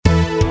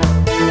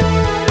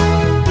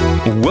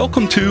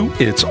Welcome to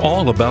It's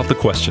All About the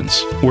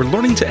Questions, where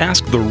learning to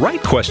ask the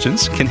right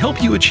questions can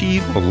help you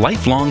achieve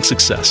lifelong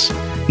success.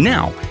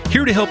 Now,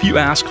 here to help you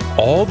ask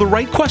all the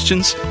right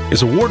questions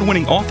is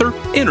award-winning author,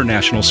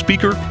 international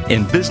speaker,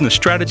 and business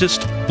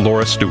strategist,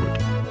 Laura Stewart.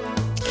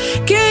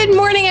 Good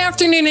morning,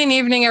 afternoon, and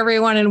evening,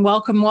 everyone, and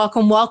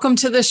welcome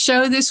to the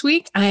show this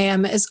week. I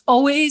am, as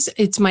always,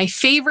 it's my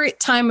favorite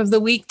time of the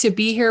week to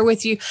be here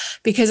with you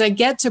because I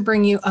get to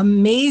bring you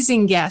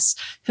amazing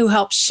guests who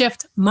help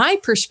shift my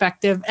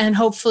perspective and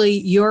hopefully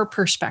your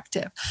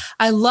perspective.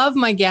 I love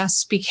my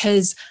guests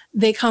because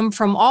they come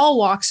from all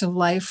walks of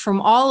life, from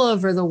all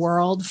over the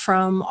world,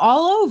 from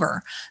all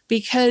over,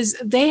 because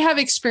they have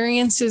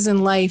experiences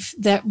in life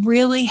that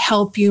really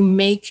help you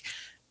make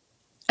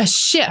a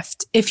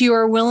shift if you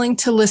are willing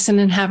to listen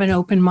and have an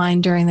open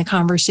mind during the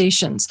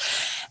conversations.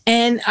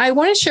 And I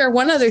want to share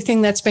one other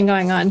thing that's been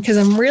going on because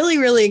I'm really,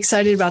 really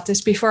excited about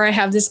this before I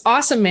have this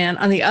awesome man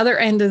on the other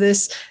end of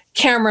this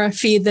camera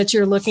feed that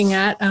you're looking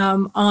at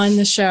on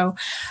the show.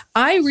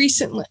 I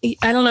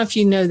don't know if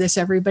you know this,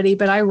 everybody,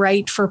 but I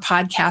write for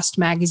Podcast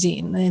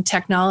Magazine, the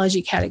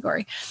technology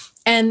category.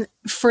 And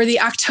for the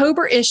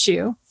October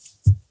issue,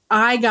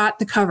 I got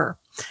the cover.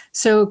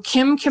 So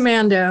Kim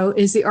Komando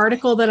is the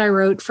article that I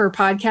wrote for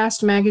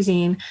Podcast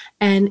Magazine,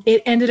 and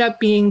it ended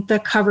up being the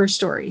cover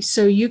story.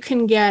 So you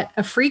can get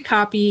a free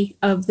copy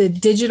of the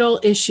digital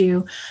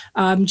issue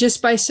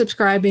just by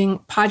subscribing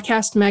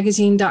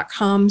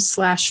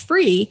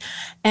podcastmagazine.com/free.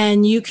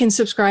 And you can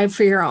subscribe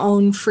for your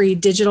own free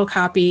digital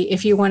copy.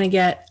 If you want to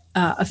get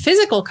a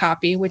physical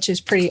copy, which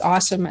is pretty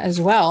awesome as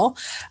well,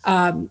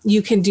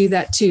 you can do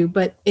that too.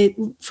 But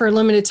for a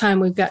limited time,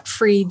 we've got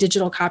free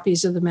digital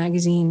copies of the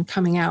magazine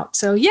coming out.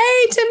 So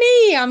yay to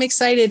me! I'm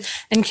excited.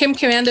 And Kim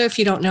Komando, if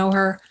you don't know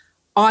her,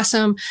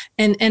 awesome.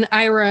 And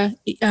Ira,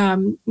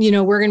 we're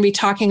going to be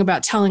talking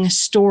about telling a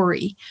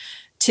story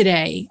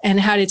today and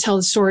how to tell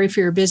the story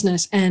for your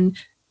business. And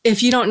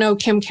if you don't know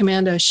Kim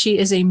Komando, she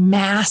is a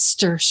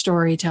master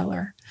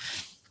storyteller.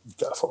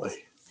 Definitely.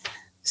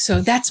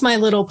 So that's my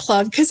little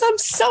plug because I'm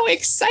so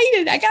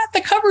excited. I got the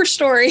cover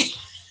story.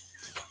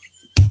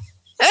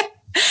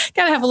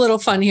 Got to have a little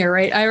fun here,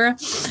 right, Ira?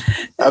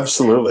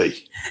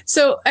 Absolutely.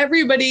 So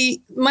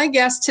everybody, my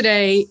guest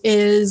today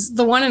is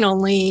the one and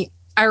only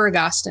Ira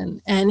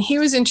Gostin. And he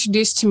was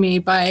introduced to me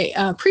by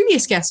a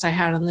previous guest I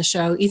had on the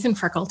show, Ethan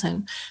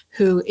Freckleton,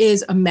 who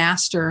is a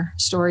master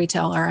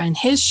storyteller. And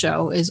his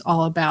show is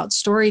all about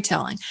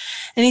storytelling.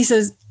 And he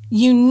says,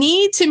 you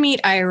need to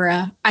meet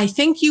Ira. I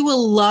think you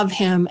will love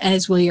him,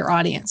 as will your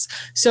audience.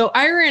 So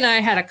Ira and I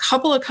had a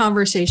couple of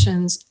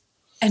conversations,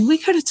 and we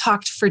could have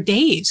talked for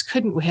days,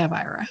 couldn't we have,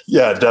 Ira?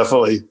 Yeah,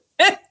 definitely.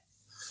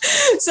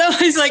 So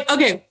he's like,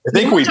 okay. I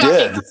think we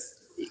did.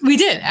 We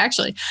did,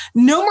 actually.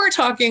 No more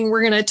talking.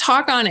 We're going to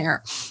talk on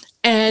air.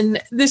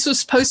 And this was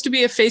supposed to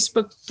be a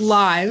Facebook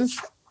Live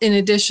in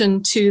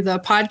addition to the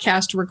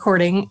podcast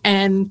recording,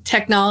 and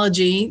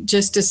technology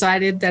just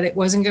decided that it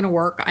wasn't going to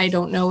work. I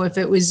don't know if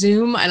it was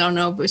Zoom. I don't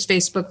know if it was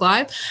Facebook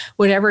Live,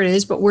 whatever it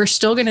is, but we're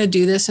still going to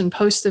do this and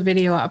post the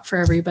video up for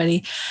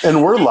everybody.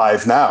 And we're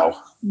live now.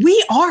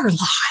 We are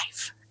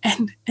live.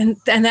 And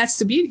that's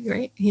the beauty,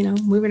 right?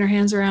 Moving our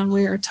hands around,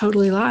 we are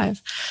totally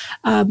live.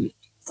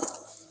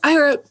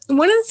 Ira,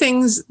 one of the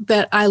things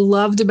that I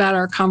loved about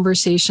our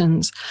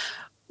conversations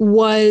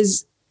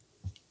was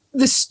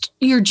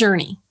your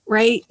journey.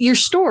 Right? Your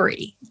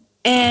story.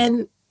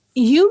 And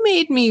you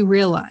made me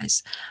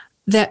realize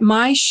that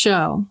my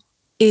show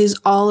is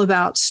all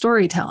about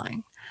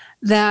storytelling.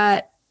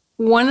 And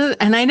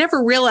I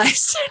never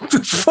realized it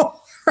before.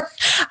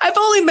 I've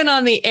only been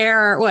on the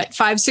air,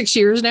 5-6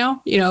 years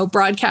now,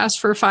 broadcast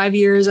for 5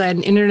 years. I had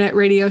an internet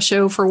radio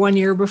show for 1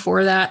 year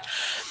before that.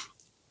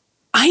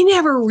 I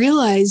never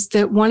realized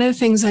that one of the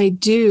things I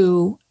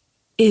do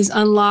is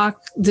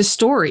unlock the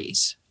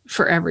stories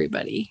for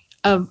everybody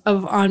of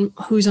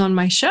who's on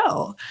my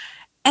show.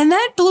 And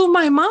that blew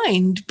my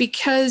mind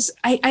because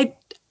I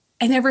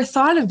never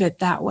thought of it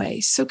that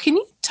way. So can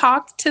you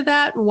talk to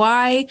that?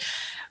 Why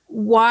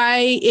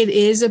it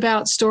is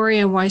about story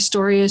and why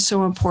story is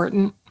so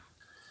important?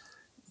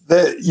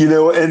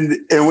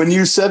 And when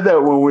you said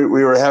that, when we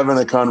were having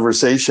a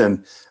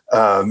conversation,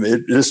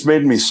 it just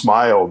made me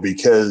smile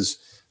because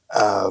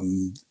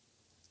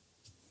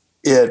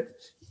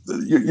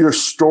your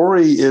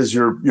story is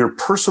your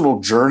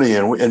personal journey.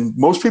 And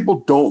most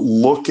people don't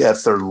look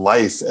at their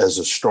life as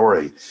a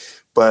story.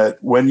 But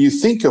when you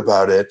think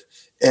about it,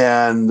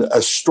 and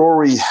a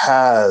story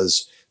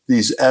has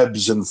these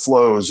ebbs and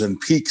flows and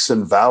peaks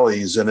and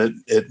valleys, and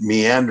it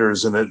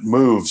meanders and it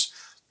moves,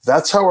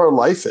 that's how our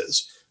life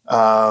is.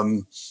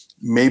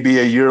 Maybe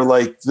a year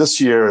like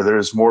this year,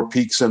 there's more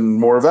peaks and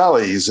more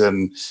valleys,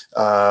 and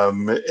a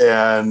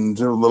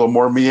little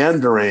more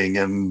meandering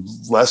and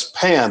less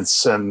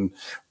pants,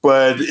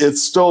 but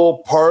it's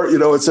still part.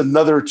 It's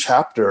another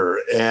chapter,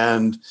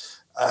 and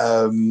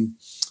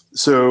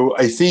so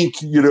I think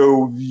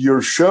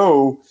your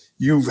show,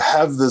 you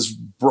have this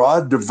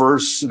broad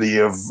diversity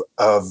of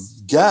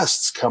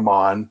guests come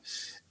on,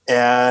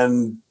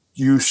 and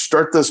you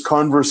start this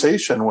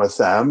conversation with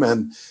them,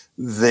 and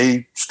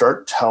they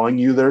start telling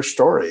you their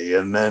story,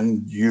 and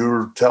then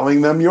you're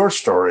telling them your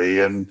story,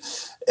 and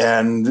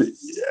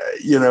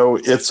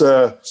it's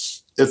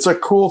a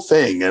cool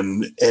thing.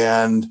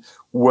 And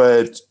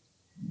what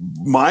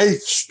my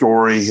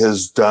story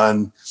has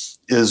done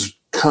is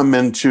come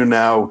into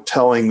now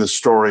telling the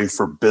story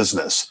for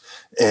business.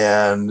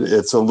 And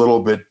it's a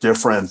little bit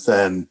different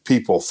than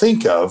people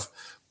think of.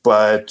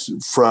 But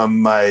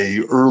from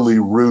my early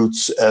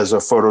roots as a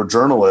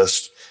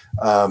photojournalist,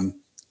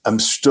 I'm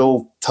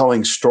still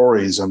telling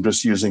stories. I'm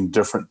just using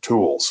different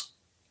tools.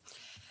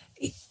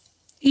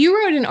 You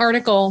wrote an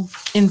article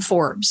in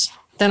Forbes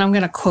that I'm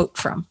going to quote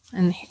from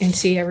and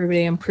see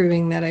everybody. I'm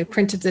proving that I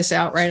printed this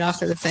out right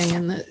off of the thing.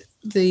 And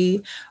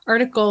the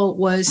article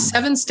was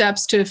 7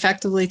 steps to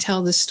effectively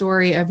tell the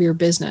story of your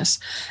business.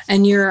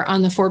 And you're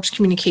on the Forbes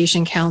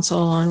Communication Council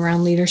on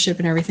around leadership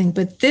and everything.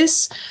 But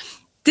this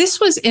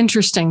was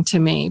interesting to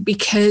me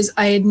because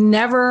I had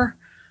never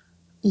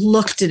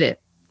looked at it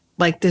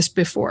like this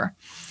before.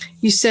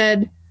 You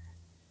said,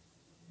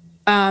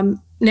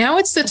 now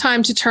it's the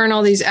time to turn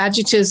all these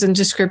adjectives and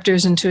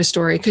descriptors into a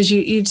story, because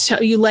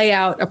you lay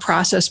out a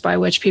process by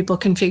which people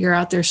can figure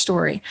out their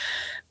story.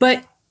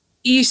 But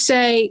you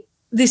say,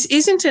 this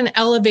isn't an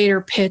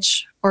elevator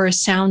pitch or a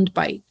sound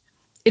bite.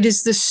 It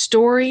is the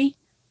story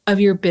of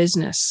your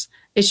business.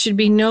 It should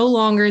be no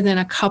longer than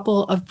a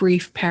couple of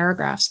brief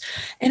paragraphs.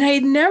 And I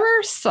had never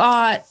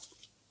thought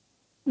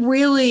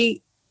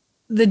really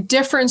the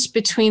difference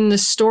between the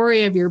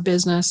story of your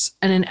business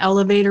and an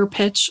elevator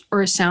pitch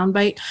or a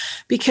soundbite,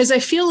 because I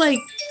feel like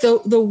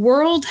the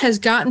world has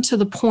gotten to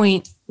the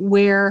point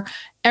where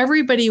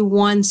everybody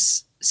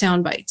wants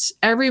sound bites.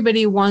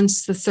 Everybody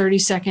wants the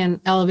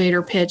 30-second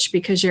elevator pitch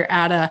because you're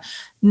at a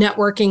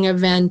networking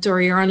event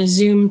or you're on a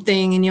Zoom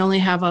thing and you only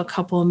have a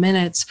couple of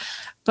minutes.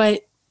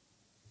 But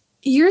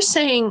you're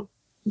saying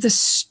the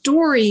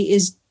story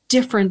is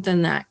different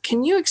than that.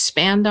 Can you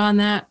expand on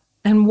that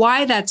and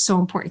why that's so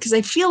important? Because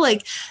I feel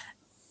like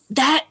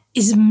that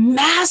is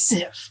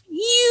massive,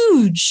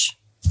 huge.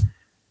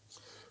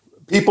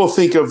 People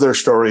think of their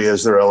story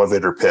as their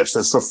elevator pitch.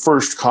 That's the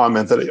first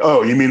comment that,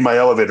 oh, you mean my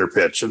elevator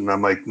pitch? And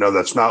I'm like, no,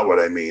 that's not what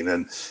I mean.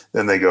 And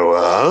then they go,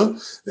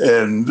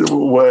 And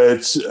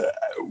what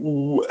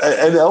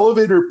an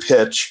elevator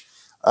pitch,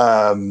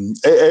 I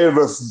have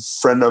a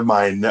friend of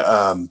mine,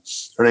 her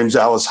name's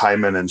Alice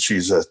Hyman, and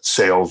she's a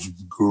sales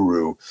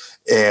guru.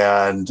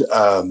 And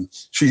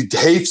she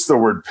hates the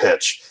word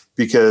pitch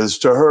because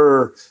to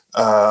her,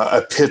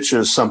 a pitch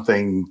is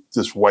something,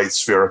 this white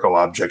spherical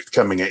object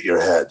coming at your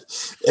head.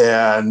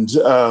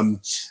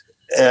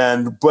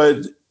 But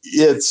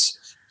it's,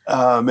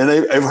 and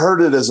I've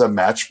heard it as a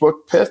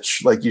matchbook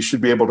pitch, like you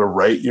should be able to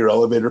write your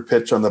elevator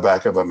pitch on the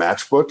back of a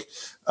matchbook,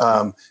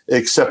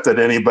 except that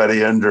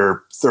anybody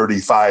under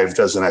 35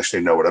 doesn't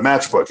actually know what a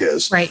matchbook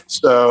is. Right.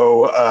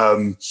 So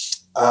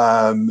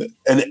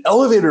an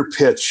elevator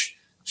pitch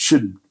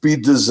should be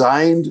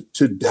designed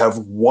to have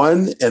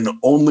one and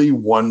only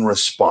one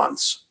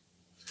response.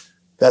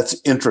 That's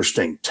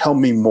interesting. Tell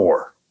me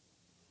more.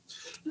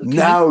 Okay.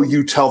 Now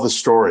you tell the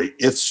story.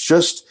 It's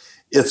just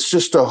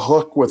a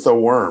hook with a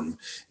worm.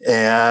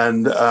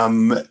 And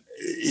the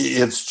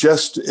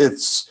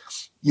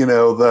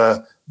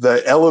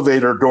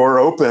elevator door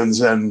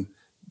opens and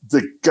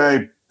the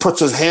guy puts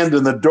his hand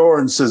in the door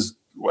and says,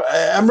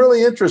 I'm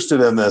really interested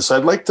in this.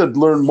 I'd like to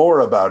learn more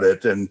about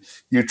it. And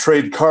you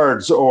trade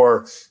cards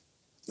or,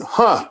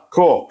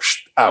 cool,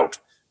 out.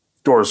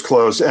 Doors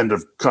close, end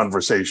of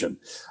conversation.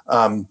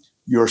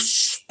 Your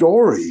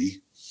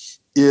story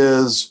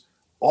is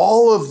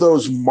all of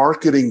those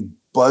marketing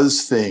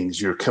buzz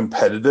things, your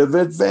competitive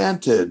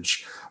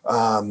advantage,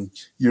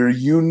 your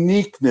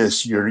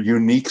uniqueness, your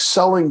unique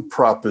selling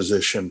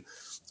proposition,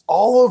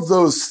 all of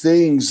those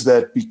things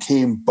that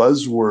became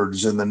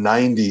buzzwords in the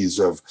 90s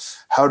of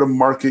how to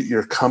market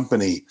your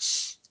company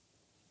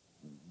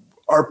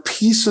are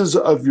pieces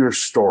of your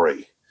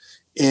story.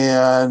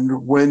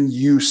 And when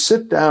you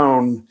sit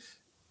down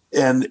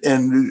and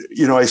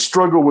I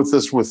struggle with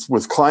this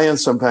with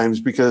clients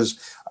sometimes because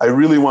I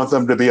really want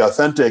them to be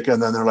authentic.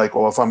 And then they're like,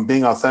 well, if I'm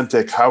being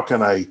authentic, how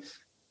can I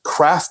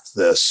craft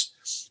this?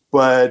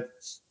 But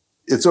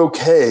it's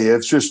okay.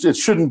 It's just, it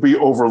shouldn't be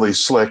overly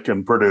slick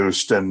and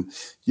produced. And,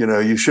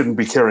 you shouldn't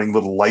be carrying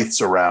little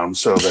lights around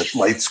so that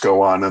lights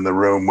go on in the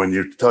room when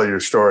you tell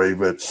your story.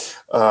 But,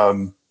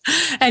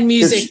 and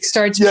music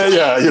starts. Yeah.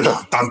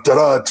 Dun, da,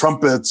 da,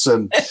 trumpets.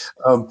 And,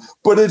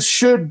 but it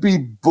should be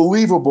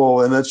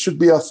believable and it should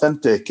be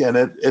authentic and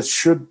it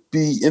should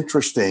be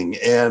interesting.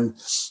 And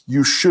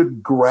you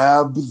should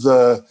grab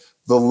the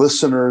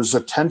listener's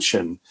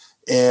attention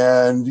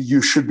and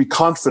you should be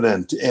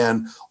confident.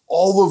 And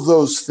all of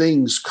those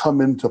things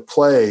come into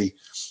play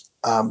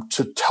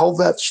to tell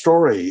that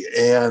story.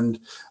 And,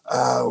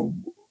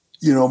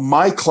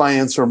 my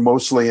clients are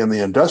mostly in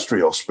the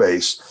industrial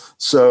space.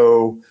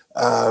 So,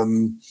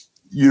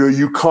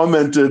 you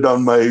commented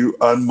on my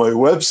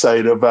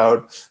website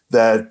about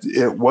that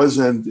it was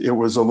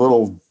a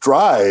little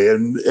dry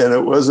and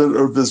it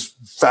wasn't this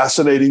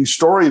fascinating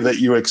story that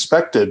you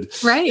expected.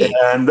 Right.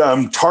 And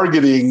I'm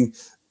targeting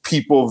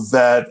people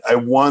that I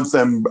want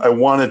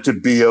it to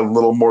be a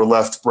little more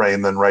left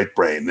brain than right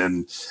brain.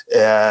 And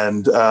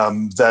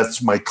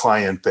that's my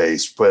client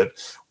base. But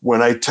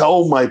when I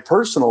tell my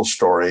personal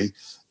story,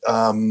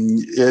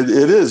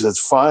 it's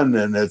fun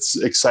and it's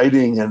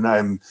exciting, and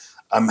I'm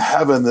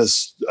having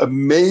this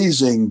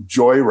amazing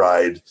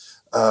joyride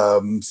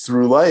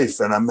through life,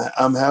 and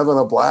I'm having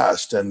a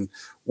blast. And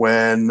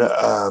when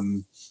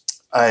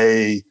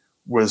I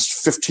was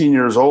 15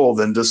 years old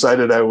and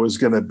decided I was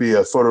going to be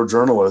a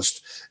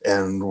photojournalist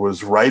and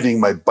was riding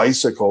my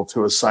bicycle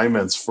to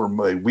assignments for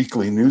my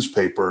weekly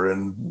newspaper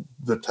in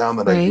the town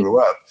that I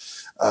grew up,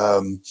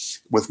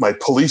 with my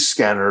police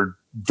scanner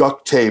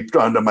duct taped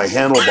onto my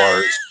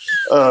handlebars.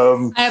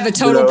 I have a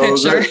total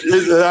picture.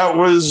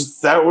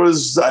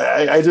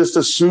 I just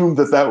assumed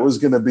that was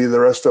going to be the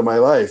rest of my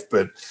life,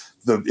 but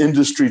the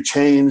industry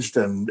changed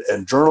and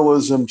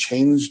journalism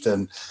changed,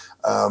 and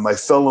I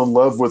fell in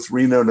love with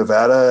Reno,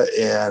 Nevada,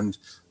 and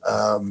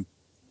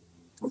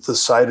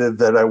decided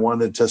that I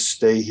wanted to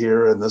stay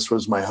here, and this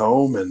was my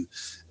home,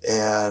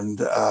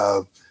 and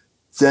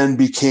then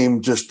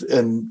became just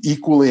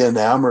equally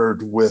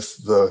enamored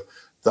with the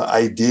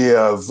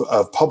idea of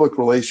public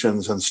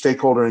relations and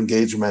stakeholder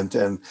engagement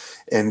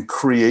and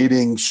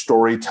creating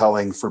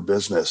storytelling for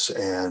business.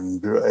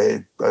 And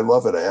I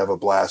love it. I have a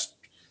blast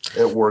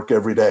at work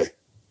every day.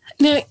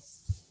 Now,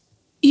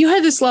 you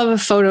had this love of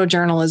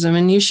photojournalism,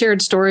 and you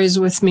shared stories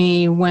with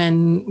me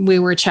when we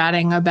were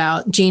chatting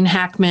about Gene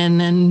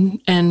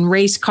Hackman and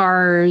race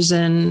cars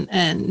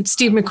and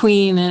Steve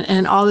McQueen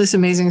and all this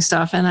amazing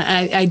stuff. And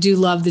I do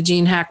love the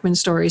Gene Hackman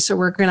story. So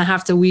we're going to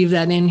have to weave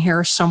that in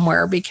here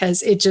somewhere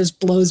because it just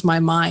blows my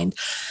mind.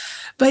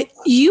 But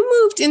you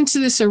moved into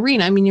this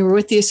arena. I mean, you were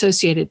with the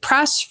Associated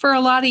Press for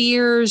a lot of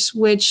years,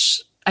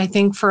 which I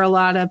think for a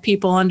lot of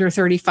people under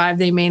 35,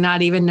 they may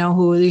not even know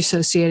who the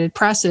Associated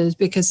Press is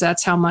because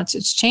that's how much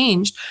it's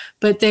changed.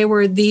 But they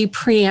were the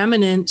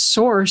preeminent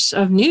source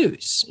of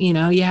news. You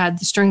know, you had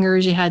the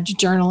stringers, you had the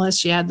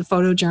journalists, you had the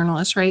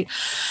photojournalists, right?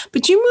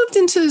 But you moved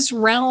into this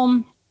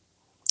realm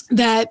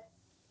that,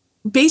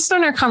 based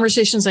on our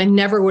conversations, I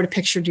never would have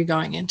pictured you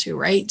going into,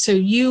 right? So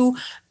you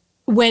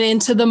went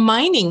into the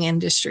mining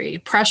industry,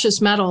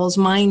 precious metals,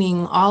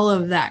 mining, all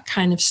of that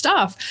kind of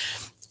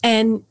stuff.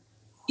 And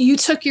you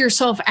took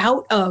yourself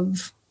out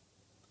of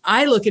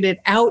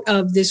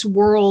this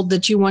world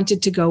that you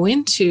wanted to go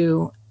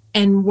into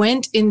and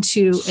went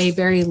into a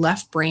very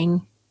left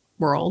brain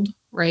world,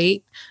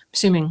 right?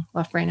 Assuming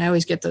left brain. I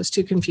always get those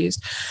two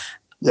confused.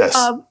 Yes.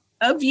 Of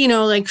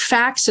like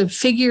facts, of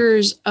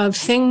figures, of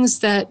things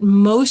that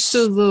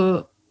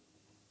a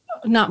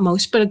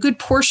good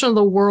portion of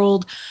the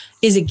world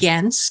is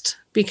against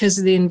because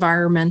of the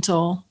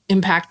environmental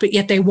impact, but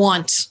yet they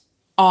want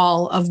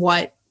all of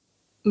what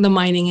the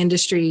mining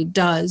industry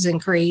does and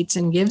creates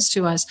and gives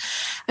to us.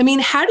 I mean,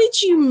 how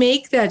did you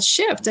make that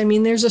shift? I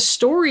mean, there's a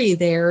story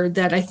there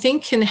that I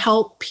think can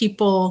help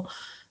people,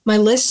 my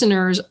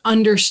listeners,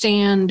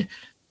 understand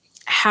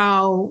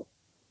how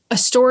a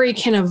story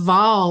can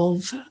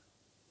evolve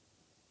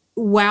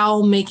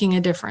while making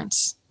a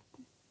difference.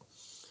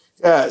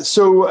 Yeah.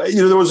 So,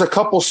 there was a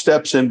couple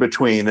steps in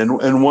between.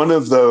 And one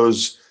of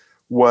those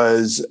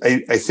was,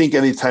 I think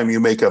anytime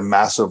you make a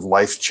massive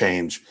life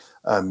change,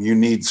 you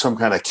need some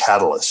kind of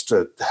catalyst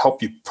to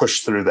help you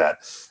push through that.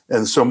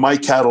 And so my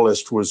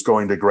catalyst was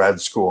going to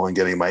grad school and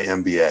getting my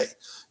MBA.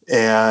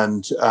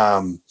 And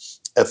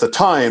at the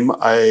time,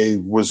 I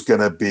was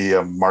going to be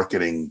a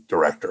marketing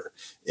director.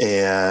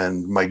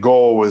 And my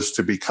goal was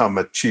to become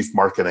a chief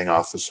marketing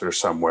officer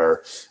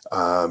somewhere,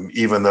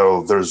 even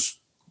though there's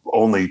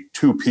only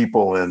 2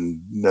 people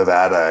in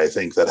Nevada, I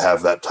think, that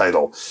have that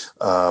title.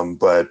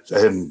 But I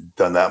hadn't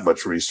done that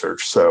much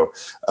research. So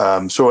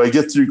I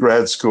get through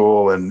grad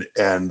school, and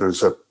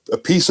there's a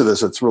piece of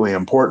this that's really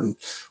important,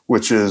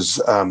 which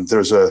is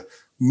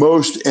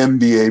most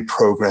MBA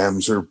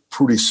programs are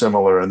pretty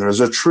similar, and there's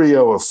a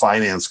trio of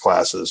finance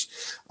classes.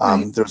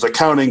 There's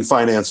accounting,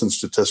 finance, and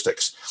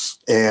statistics.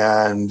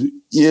 And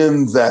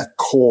in that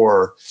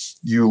core,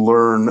 you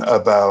learn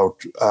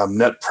about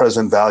net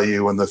present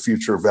value and the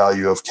future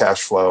value of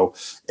cash flow.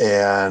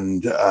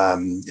 And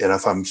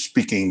if I'm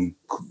speaking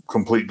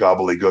complete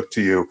gobbledygook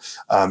to you,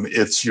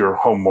 it's your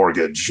home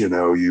mortgage,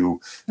 how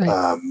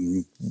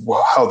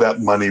that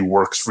money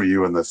works for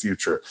you in the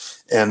future.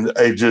 And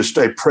I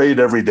prayed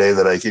every day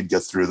that I could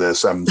get through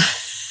this. I'm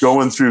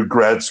going through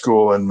grad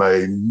school in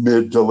my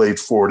mid to late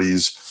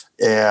 40s.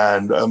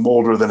 And I'm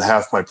older than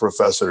half my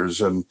professors,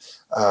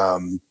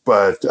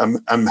 but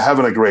I'm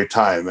having a great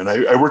time. And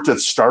I worked at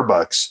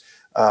Starbucks.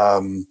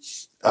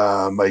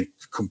 I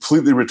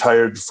completely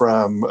retired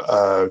from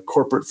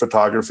corporate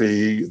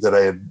photography that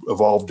I had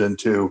evolved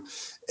into,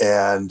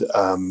 and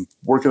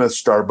working at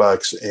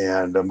Starbucks.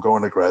 And I'm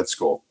going to grad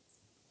school.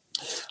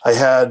 I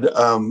had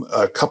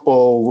a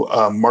couple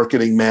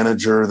marketing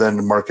manager,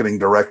 then marketing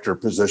director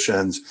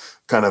positions,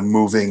 kind of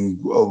moving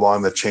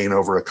along the chain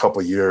over a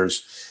couple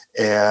years.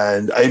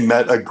 And I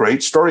met a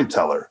great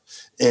storyteller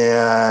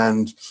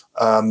and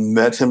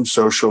met him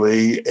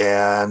socially.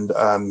 And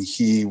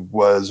he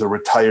was a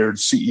retired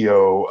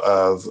CEO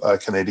of a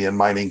Canadian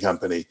mining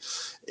company.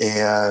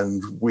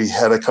 And we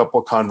had a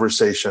couple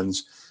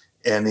conversations,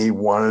 and he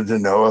wanted to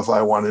know if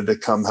I wanted to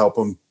come help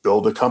him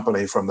build a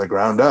company from the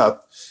ground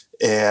up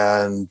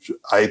and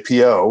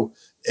IPO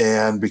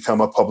and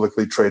become a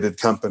publicly traded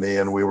company.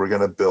 And we were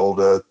going to build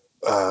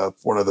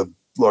one of the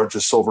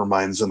largest silver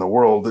mines in the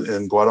world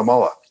in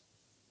Guatemala.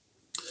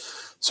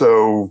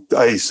 So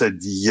I said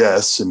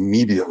yes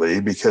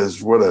immediately,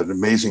 because what an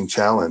amazing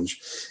challenge.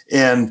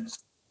 And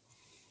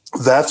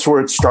that's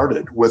where it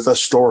started, with a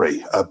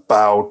story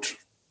about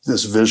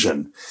this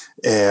vision.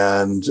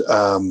 And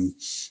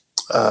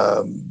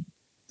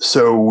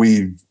so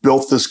we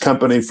built this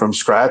company from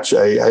scratch.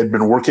 I had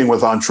been working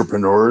with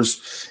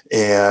entrepreneurs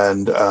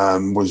and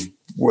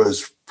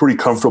was pretty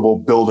comfortable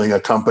building a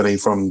company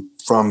from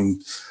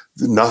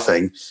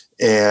nothing.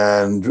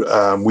 And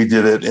we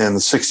did it in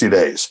 60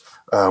 days.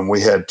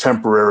 We had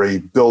temporary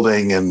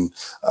building and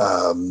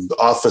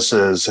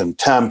offices and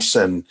temps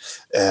and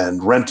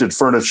rented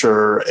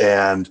furniture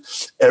and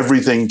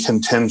everything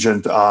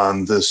contingent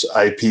on this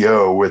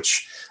IPO,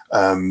 which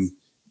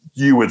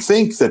you would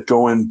think that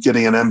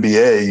getting an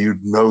MBA,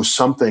 you'd know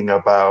something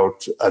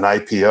about an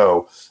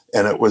IPO,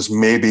 and it was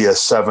maybe a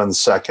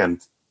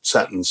 7-second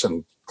sentence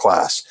in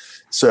class.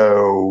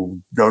 So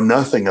know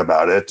nothing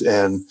about it.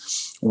 And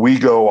we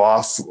go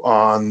off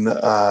on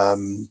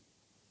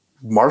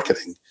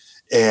marketing,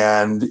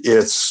 and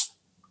it's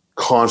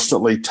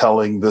constantly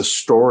telling this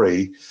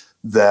story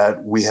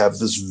that we have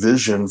this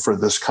vision for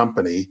this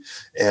company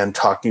and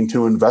talking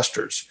to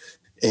investors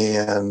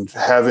and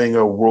having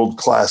a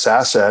world-class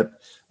asset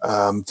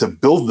to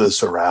build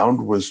this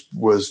around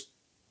was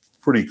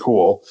pretty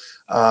cool.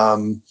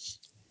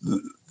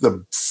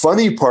 The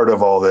funny part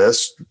of all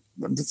this,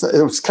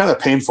 it was kind of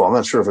painful. I'm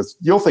not sure if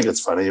you'll think it's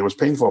funny. It was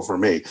painful for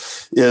me.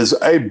 Is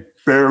I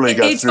barely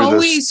got through this. It's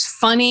always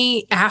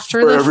funny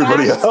after for the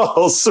everybody fact.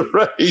 else,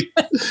 right?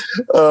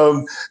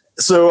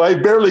 So I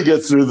barely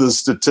get through the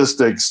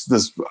statistics.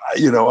 This,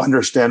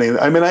 understanding.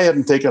 I mean, I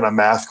hadn't taken a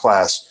math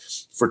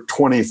class for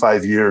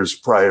 25 years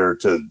prior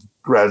to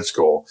grad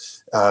school.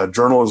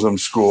 Journalism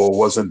school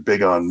wasn't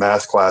big on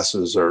math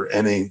classes or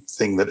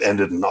anything that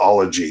ended in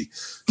ology.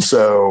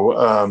 So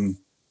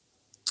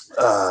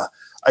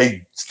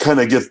I kind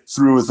of get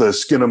through with the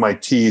skin of my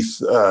teeth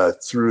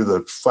through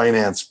the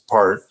finance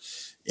part.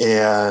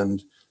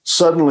 And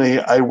suddenly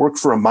I work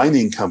for a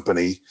mining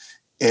company,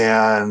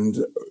 and,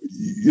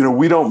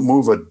 we don't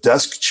move a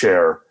desk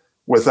chair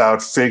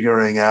without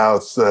figuring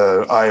out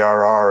the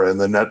IRR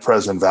and the net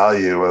present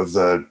value of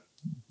the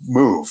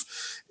move.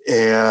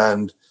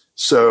 And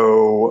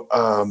so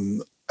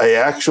I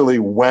actually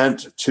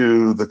went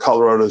to the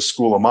Colorado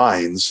School of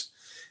Mines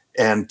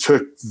and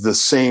took the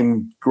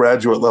same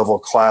graduate level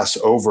class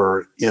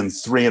over in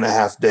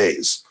 3.5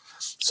 days.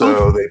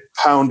 So they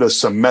pound a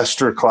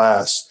semester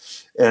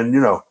class. And,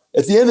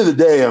 at the end of the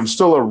day, I'm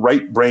still a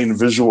right brain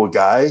visual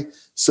guy.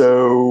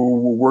 So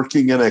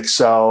working in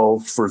Excel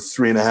for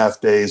 3.5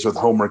 days with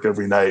homework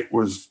every night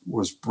was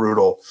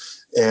brutal.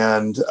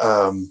 And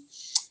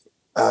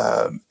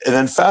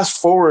then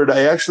fast forward,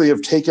 I actually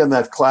have taken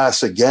that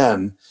class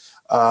again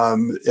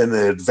in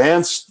the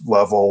advanced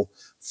level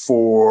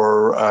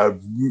for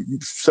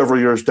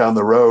several years down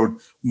the road,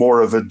 more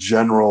of a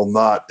general,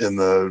 not in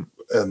the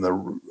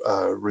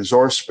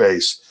resource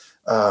space.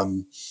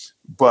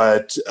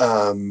 But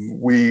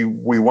we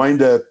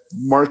wind up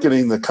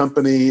marketing the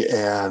company,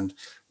 and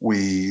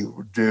we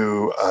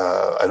do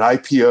an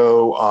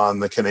IPO on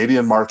the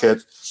Canadian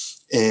market,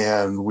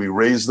 and we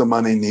raise the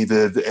money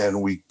needed,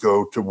 and we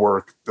go to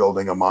work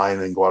building a mine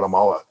in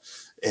Guatemala.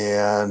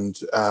 And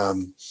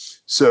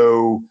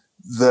so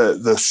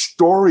the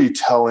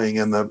storytelling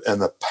and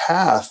the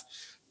path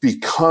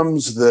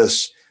becomes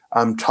this.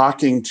 I'm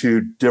talking to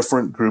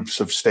different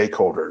groups of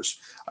stakeholders.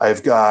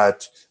 I've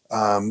got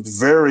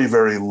very,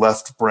 very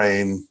left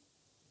brain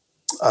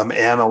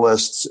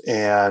analysts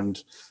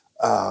and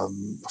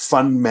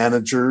fund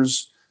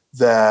managers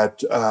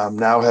that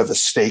now have a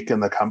stake in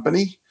the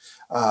company.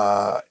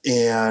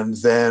 And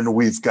then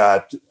we've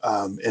got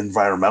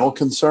environmental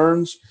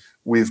concerns.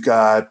 We've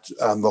got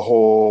the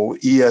whole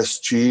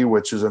ESG,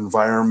 which is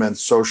environment,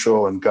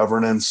 social, and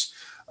governance.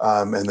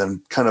 And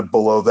then kind of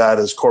below that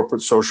is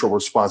corporate social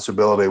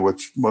responsibility,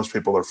 which most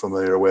people are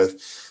familiar with.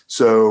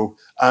 So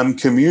I'm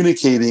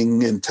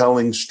communicating and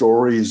telling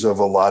stories of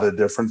a lot of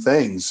different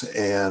things.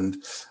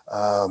 And,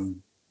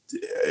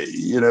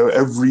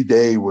 every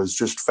day was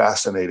just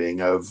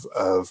fascinating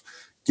of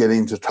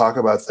getting to talk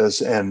about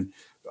this. And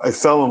I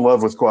fell in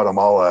love with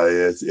Guatemala.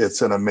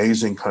 It's an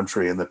amazing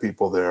country, and the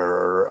people there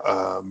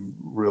are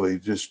really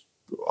just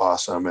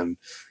awesome and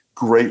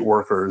great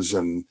workers.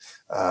 And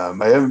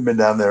I haven't been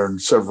down there in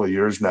several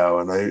years now,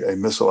 and I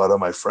miss a lot of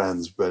my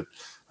friends, but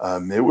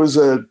It was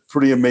a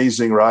pretty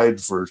amazing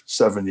ride for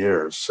 7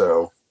 years.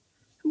 So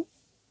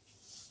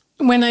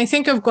when I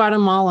think of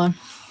Guatemala,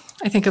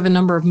 I think of a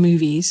number of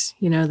movies,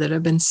 that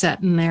have been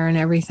set in there and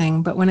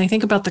everything. But when I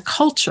think about the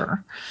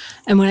culture,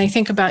 and when I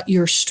think about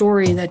your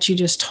story that you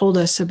just told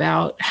us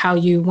about how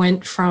you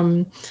went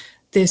from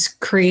this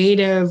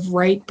creative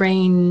right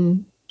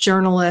brain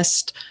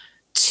journalist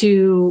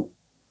to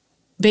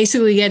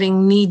basically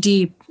getting knee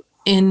deep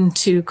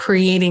into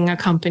creating a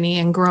company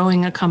and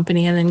growing a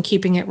company and then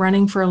keeping it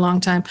running for a long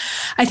time.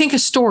 I think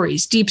of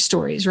stories, deep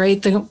stories,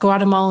 right? The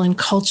Guatemalan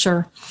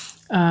culture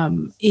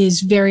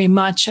is very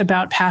much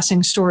about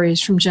passing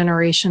stories from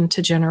generation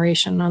to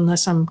generation,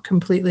 unless I'm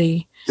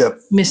completely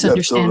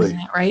misunderstanding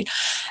that, right?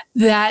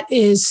 That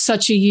is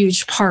such a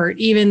huge part.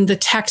 Even the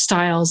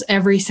textiles,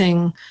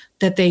 everything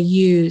that they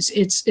use,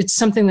 it's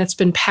something that's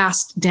been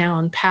passed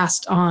down,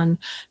 passed on,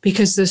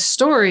 because the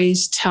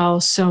stories tell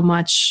so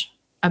much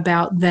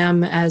about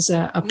them as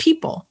a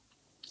people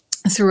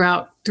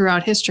throughout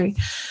history.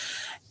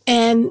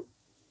 And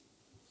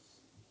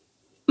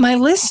my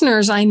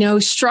listeners, I know,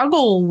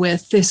 struggle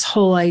with this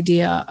whole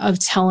idea of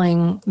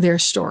telling their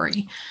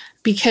story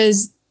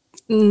because,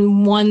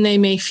 one, they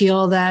may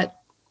feel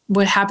that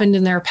what happened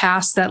in their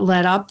past that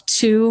led up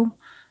to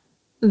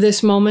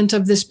this moment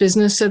of this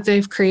business that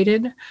they've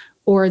created,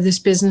 or this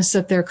business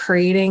that they're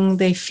creating,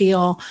 they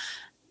feel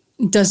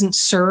doesn't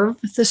serve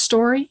the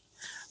story,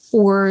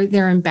 or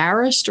they're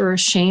embarrassed or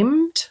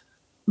ashamed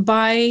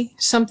by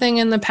something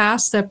in the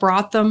past that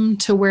brought them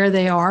to where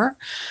they are.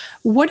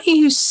 What do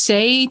you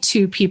say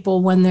to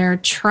people when they're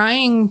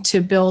trying to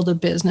build a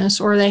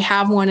business or they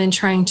have one and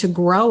trying to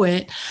grow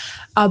it,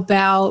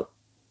 about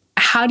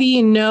how do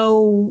you know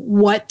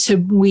what to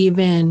weave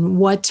in,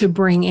 what to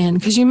bring in?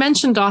 Because you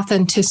mentioned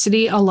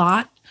authenticity a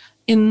lot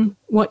in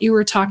what you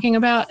were talking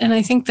about, and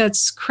I think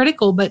that's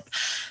critical, but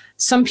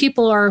some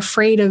people are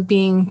afraid of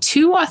being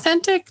too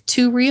authentic,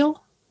 too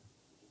real.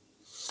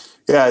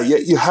 Yeah,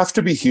 you have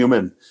to be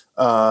human.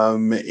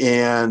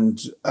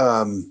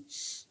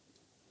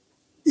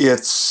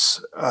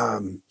 It's, I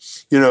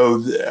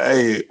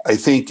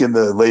think in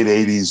the late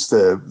 80s,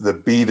 the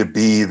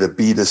B2B, the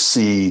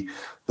B2C,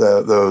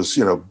 those,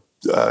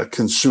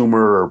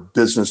 consumer or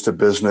business to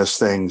business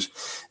things.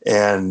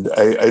 And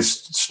I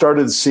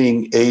started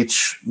seeing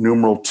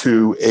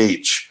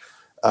H2H,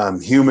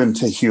 human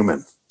to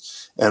human.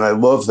 And I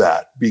love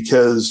that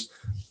because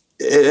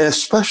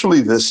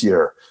especially this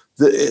year,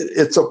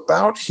 it's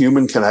about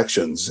human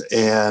connections.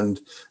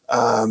 And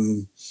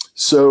as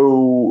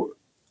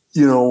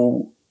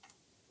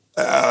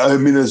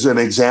an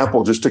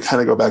example, just to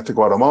kind of go back to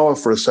Guatemala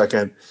for a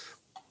second,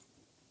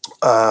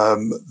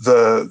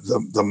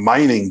 the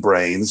mining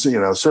brains,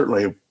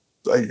 certainly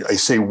I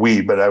say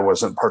we, but I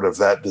wasn't part of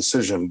that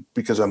decision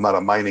because I'm not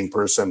a mining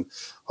person,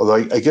 although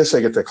I guess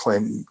I get to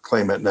claim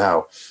it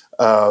now.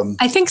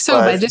 I think so.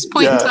 By this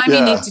point in time,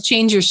 you need to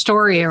change your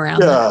story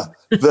around that.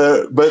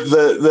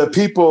 The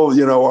people,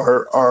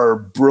 our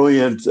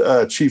brilliant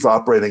chief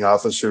operating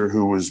officer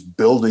who was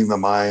building the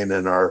mine,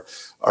 and our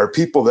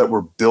people that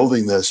were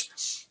building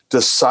this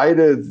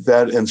decided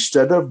that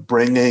instead of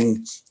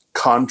bringing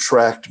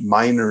contract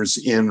miners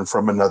in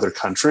from another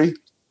country,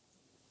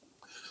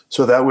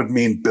 so that would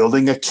mean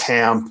building a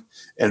camp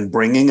and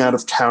bringing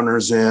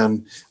out-of-towners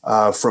in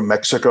from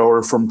Mexico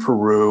or from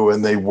Peru,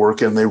 and they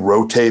work and they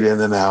rotate in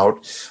and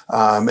out,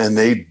 and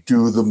they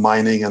do the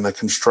mining and the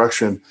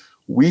construction.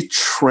 We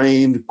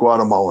trained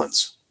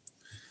Guatemalans,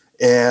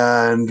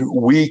 and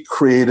we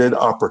created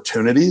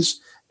opportunities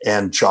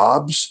and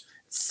jobs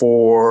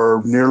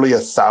for nearly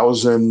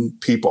 1,000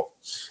 people.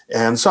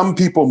 And some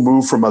people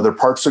moved from other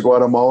parts of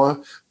Guatemala,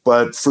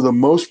 but for the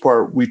most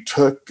part, we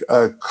took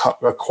a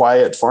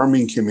quiet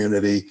farming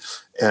community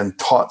and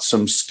taught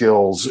some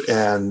skills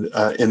and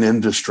in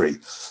industry.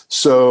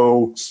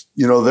 So,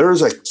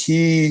 there's a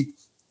key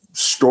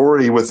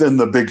story within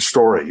the big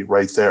story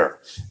right there.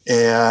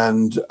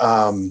 And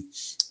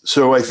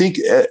so I think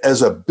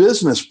as a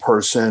business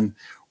person,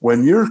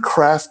 when you're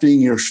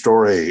crafting your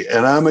story,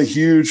 and I'm a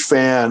huge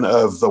fan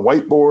of the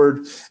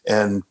whiteboard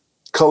and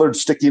colored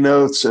sticky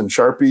notes and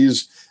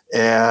Sharpies,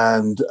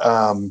 and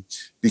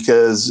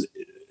because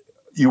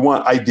you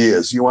want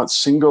ideas, you want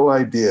single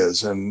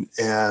ideas, and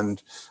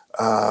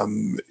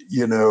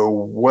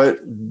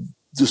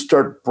to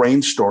start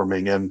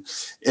brainstorming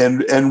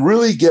and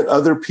really get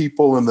other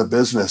people in the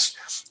business.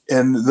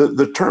 And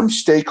the term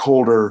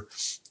stakeholder,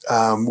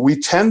 we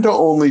tend to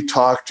only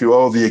talk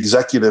to, the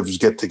executives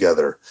get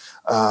together.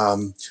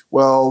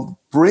 Well,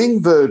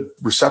 bring the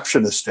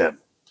receptionist in,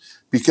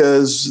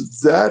 because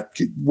that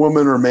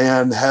woman or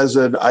man has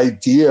an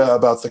idea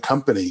about the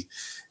company,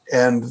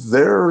 and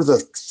they're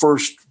the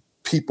first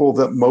people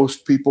that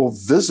most people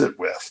visit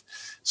with.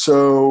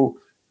 So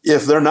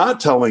if they're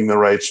not telling the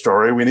right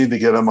story, we need to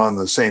get them on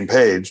the same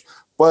page.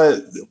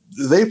 But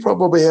they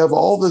probably have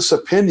all this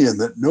opinion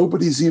that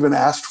nobody's even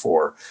asked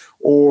for.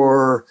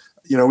 Or,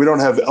 we don't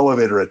have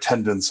elevator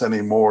attendants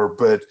anymore,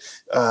 but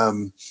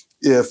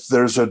if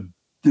there's a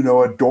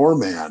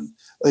doorman,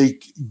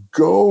 like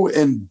go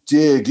and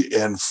dig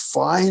and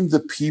find the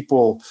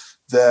people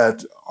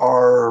that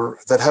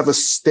have a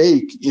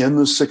stake in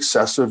the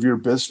success of your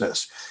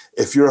business.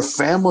 If you're a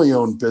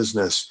family-owned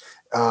business,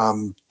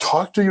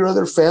 talk to your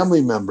other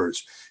family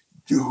members.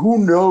 Who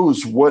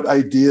knows what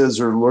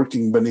ideas are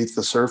lurking beneath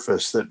the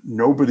surface that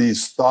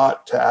nobody's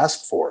thought to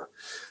ask for?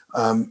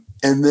 And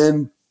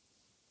then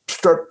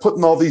start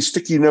putting all these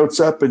sticky notes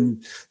up,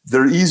 and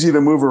they're easy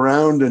to move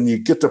around, and you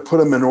get to put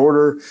them in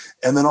order.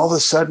 And then all of a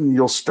sudden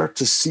you'll start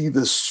to see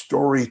this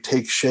story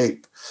take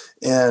shape.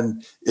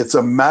 And it's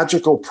a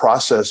magical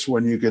process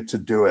when you get to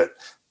do it,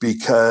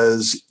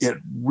 because it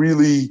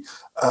really,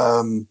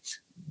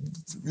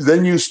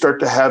 then you start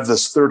to have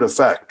this third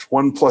effect,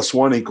 1 +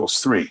 1 =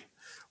 3,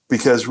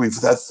 because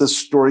we've got this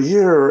story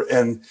here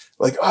and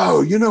like,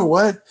 oh, you know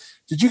what?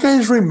 Did you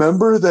guys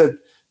remember that,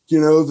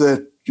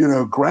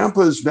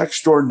 Grandpa's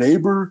next door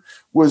neighbor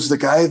was the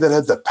guy that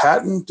had the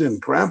patent,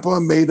 and Grandpa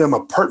made him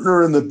a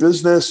partner in the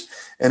business,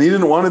 and he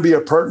didn't want to be a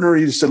partner.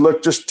 He just said,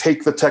 look, just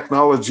take the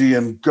technology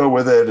and go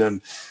with it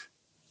and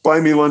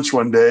buy me lunch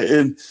one day.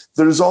 And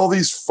there's all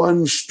these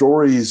fun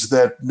stories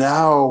that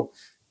now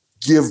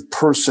give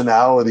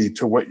personality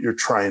to what you're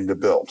trying to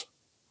build.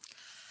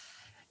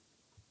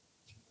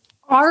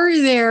 Are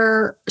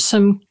there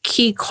some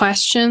key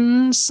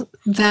questions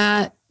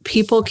that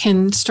people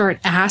can start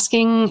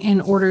asking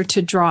in order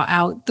to draw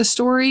out the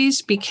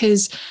stories?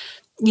 Because,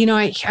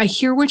 I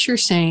hear what you're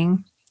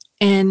saying.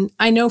 And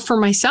I know for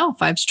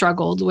myself, I've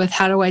struggled with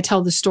how do I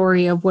tell the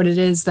story of what it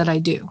is that I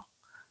do,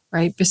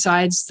 right?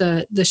 Besides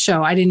the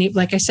show. I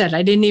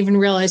didn't even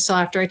realize till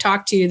after I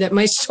talked to you that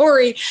my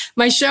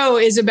show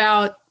is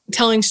about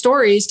telling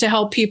stories to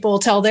help people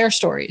tell their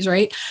stories,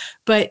 right?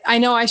 But I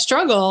know I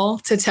struggle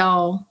to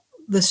tell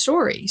the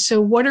story.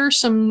 So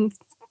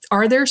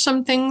are there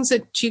some things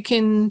that you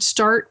can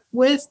start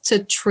with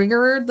to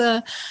trigger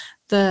the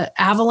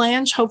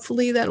avalanche,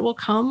 hopefully, that will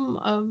come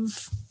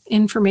of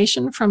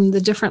information from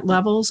the different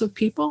levels of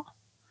people?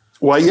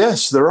 Why,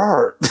 yes, there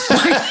are.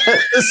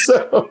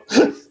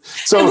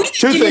 so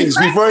two things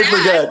before I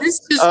forget.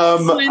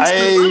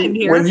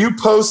 When you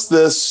post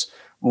this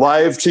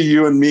live to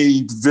you and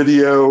me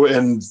video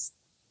and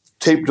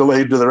tape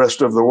delayed to the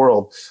rest of the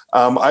world,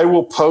 I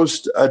will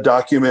post a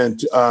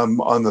document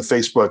on the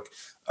Facebook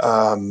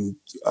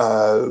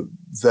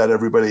that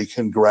everybody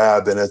can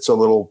grab, and it's a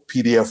little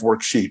PDF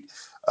worksheet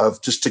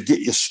of just to get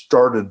you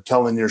started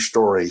telling your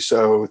story.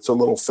 So it's a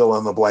little fill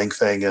in the blank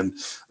thing and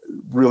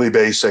really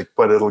basic,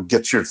 but it'll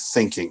get your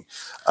thinking.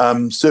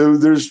 So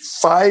there's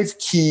 5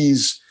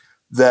 keys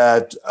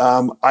that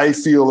I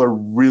feel are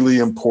really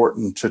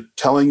important to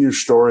telling your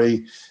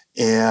story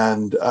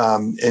and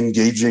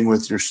engaging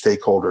with your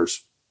stakeholders.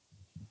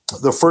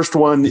 The first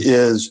one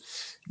is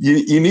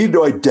you need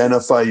to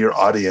identify your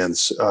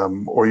audience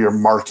or your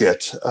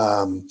market.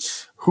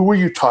 Who are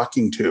you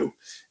talking to?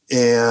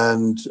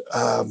 And,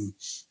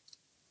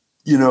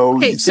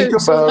 okay, so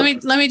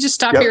let me just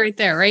stop you right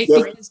there, right?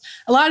 Yep. Because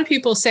a lot of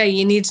people say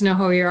you need to know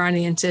who your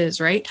audience is,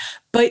 right?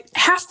 But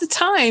half the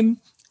time,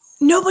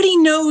 nobody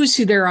knows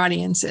who their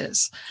audience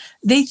is.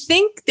 They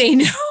think they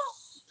know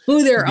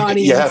who their audience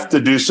is. You have to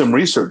do some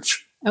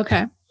research.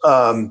 Okay.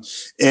 And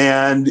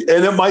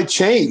it might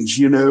change.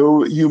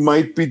 You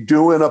might be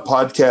doing a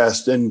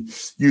podcast and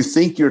you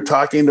think you're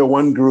talking to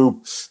one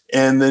group,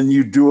 and then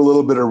you do a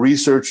little bit of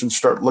research and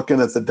start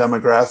looking at the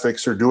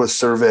demographics or do a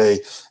survey,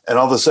 and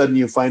all of a sudden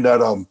you find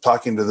out I'm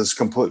talking to this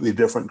completely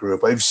different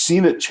group. I've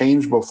seen it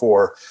change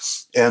before,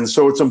 and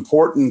so it's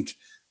important.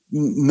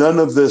 None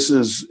of this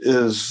is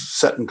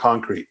set in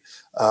concrete.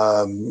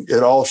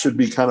 It all should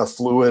be kind of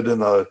fluid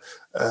and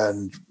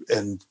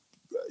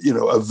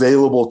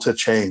available to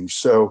change.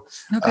 So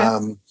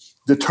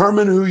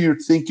determine who you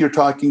think you're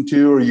talking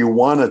to or you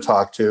want to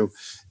talk to.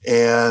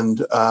 And,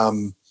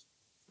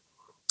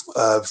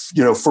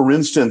 for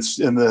instance,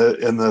 in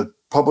the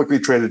publicly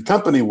traded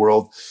company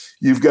world,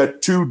 you've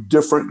got 2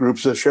 different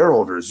groups of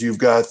shareholders. You've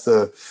got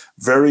the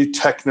very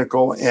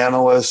technical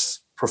analysts,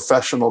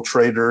 professional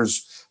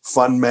traders,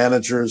 fund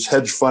managers,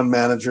 hedge fund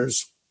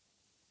managers.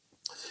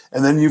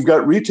 And then you've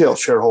got retail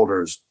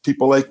shareholders,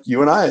 people like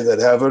you and I that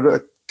have an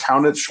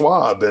account at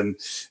Schwab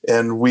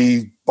and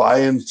we buy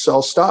and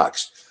sell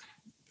stocks.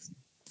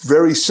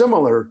 Very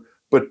similar,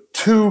 but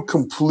 2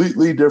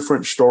 completely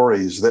different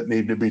stories that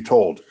need to be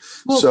told.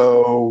 Well,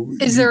 so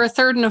is there a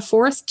third and a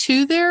fourth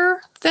too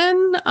there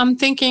then? I'm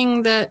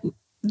thinking that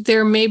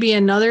there may be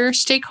another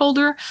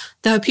stakeholder,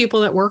 the people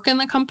that work in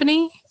the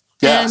company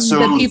and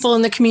the people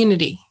in the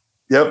community.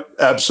 Yep,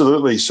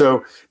 absolutely.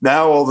 So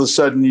now all of a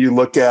sudden you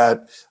look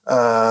at,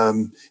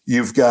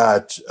 you've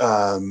got,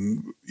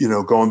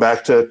 going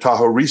back to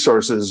Tahoe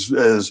Resources,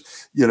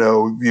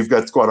 you've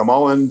got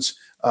Guatemalans,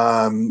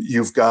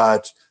 you've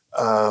got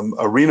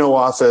a Reno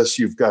office,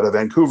 you've got a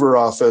Vancouver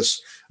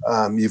office,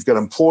 you've got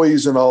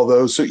employees in all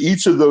those. So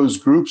each of those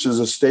groups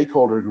is a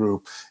stakeholder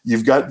group.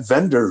 You've got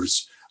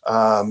vendors.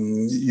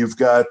 You've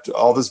got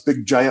all this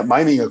big giant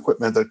mining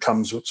equipment that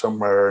comes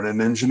somewhere and an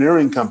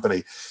engineering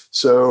company.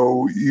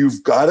 So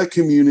you've got to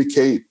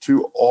communicate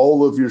to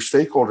all of your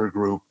stakeholder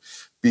group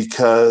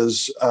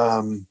because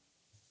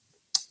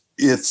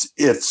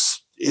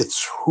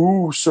it's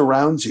who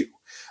surrounds you.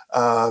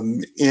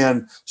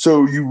 And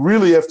so you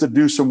really have to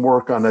do some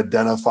work on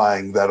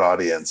identifying that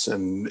audience,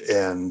 and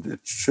it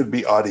should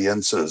be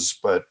audiences.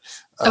 But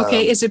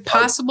okay, is it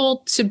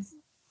possible to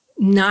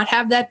not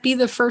have that be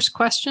the first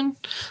question?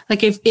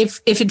 Like if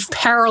it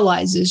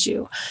paralyzes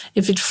you,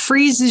 if it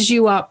freezes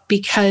you up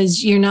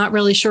because you're not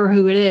really sure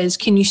who it is,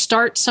 can you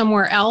start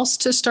somewhere else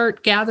to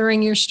start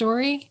gathering your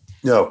story?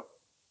 No.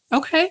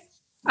 Okay.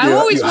 I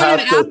always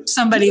wanted to ask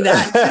somebody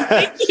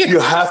that. You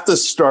have to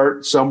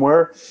start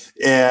somewhere,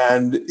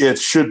 and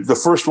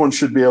the first one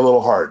should be a little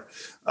hard.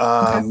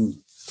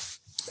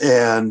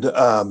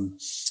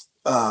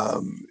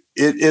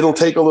 It'll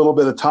take a little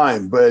bit of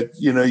time, but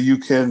you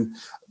can,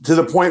 to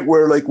the point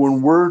where, like,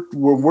 when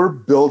we're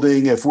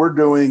building, if we're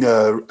doing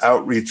a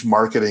outreach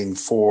marketing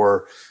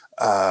for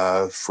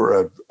a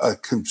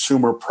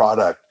consumer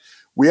product,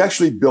 we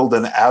actually build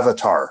an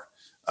avatar.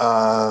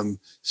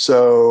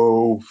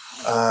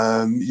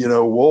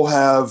 We'll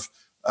have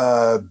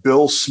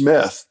Bill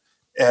Smith,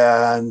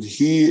 and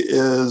he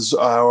is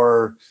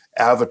our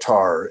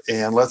avatar.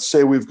 And let's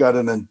say we've got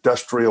an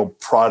industrial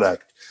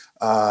product.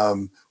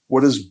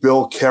 What does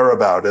Bill care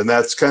about? And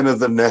that's kind of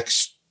the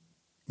next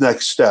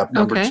step.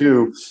 Number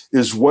two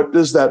is, what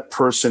does that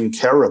person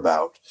care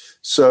about?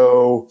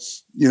 So,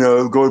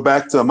 go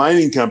back to the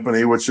mining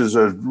company, which is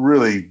a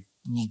really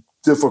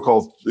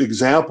difficult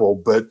example,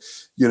 but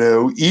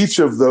each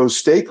of those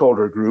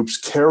stakeholder groups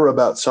care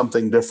about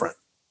something different.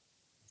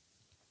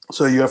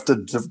 So you have to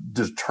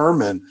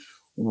determine,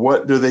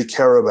 what do they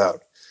care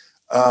about?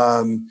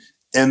 And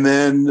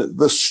then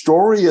the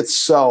story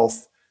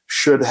itself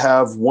should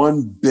have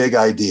one big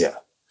idea.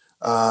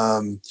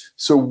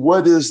 So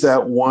what is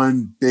that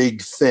one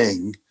big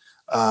thing?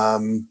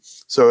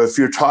 So if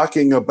you're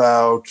talking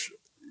about,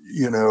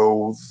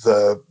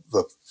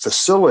 the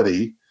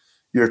facility,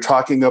 you're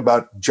talking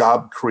about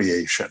job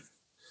creation.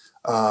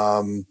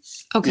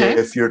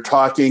 If you're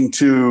talking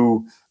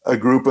to a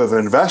group of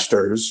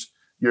investors,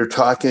 you're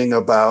talking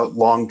about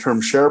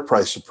long-term share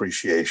price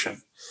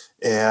appreciation.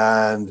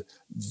 And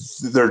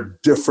they're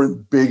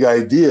different big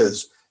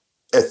ideas.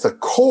 At the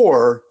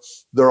core,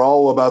 they're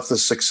all about the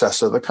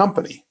success of the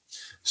company.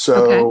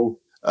 So,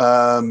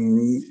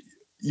 and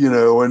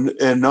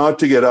not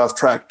to get off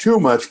track too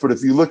much, but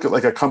if you look at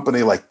like a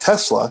company like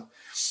Tesla,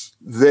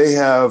 they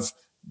have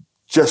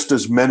just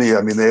as many.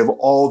 I mean, they have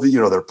all the,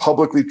 they're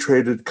publicly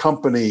traded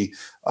company.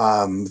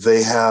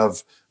 They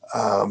have,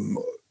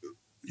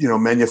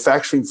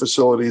 manufacturing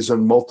facilities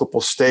in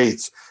multiple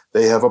states.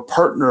 They have a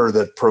partner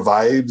that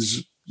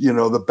provides,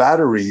 the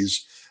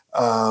batteries.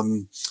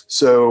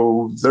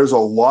 So there's a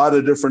lot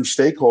of different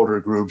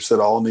stakeholder groups that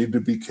all need to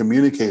be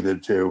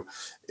communicated to.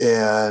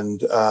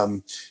 And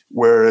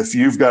where if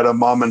you've got a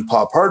mom and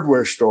pop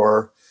hardware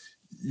store,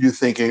 you're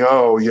thinking,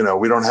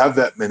 we don't have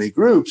that many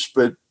groups,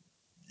 but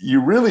you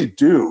really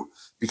do,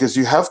 because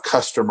you have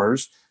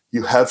customers,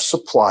 you have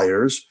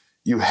suppliers,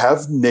 you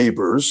have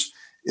neighbors.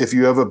 If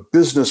you have a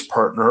business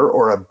partner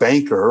or a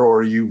banker,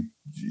 or you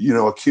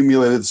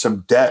accumulated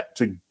some debt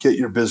to get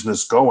your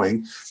business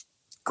going,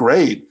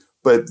 great.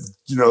 But,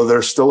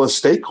 they're still a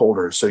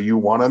stakeholder. So you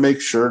want to make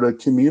sure to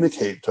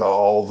communicate to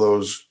all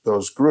those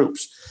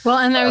groups. Well,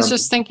 and I was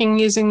just thinking,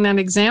 using that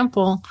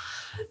example,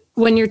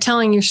 when you're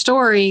telling your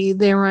story,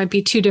 there might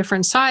be two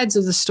different sides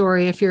of the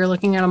story. If you're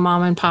looking at a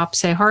mom and pop,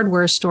 say,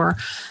 hardware store,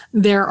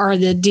 there are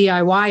the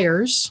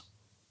DIYers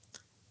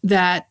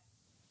that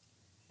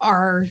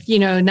are,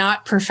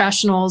 not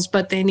professionals,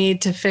 but they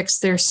need to fix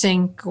their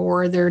sink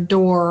or their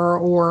door,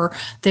 or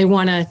they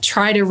want to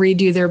try to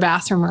redo their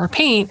bathroom or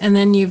paint. And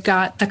then you've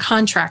got the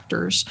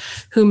contractors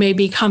who may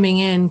be coming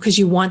in because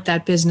you want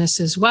that business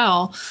as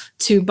well,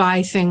 to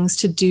buy things,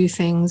 to do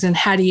things. And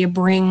how do you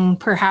bring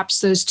perhaps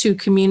those two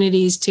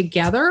communities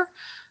together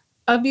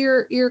of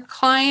your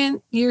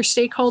client, your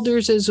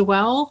stakeholders as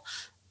well?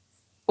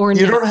 Or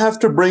you don't have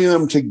to bring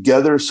them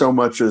together so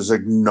much as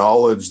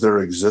acknowledge their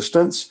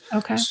existence.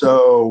 Okay.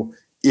 So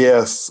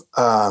if,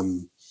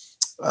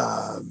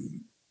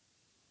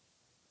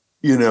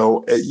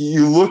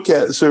 you look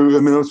at,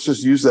 let's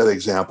just use that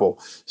example.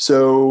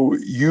 So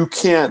you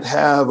can't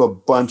have a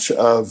bunch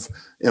of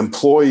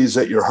employees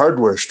at your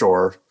hardware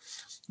store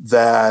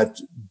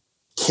that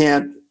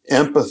can't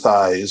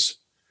empathize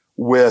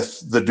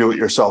with the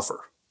do-it-yourselfer.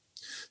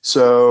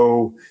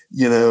 So,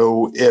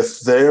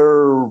 if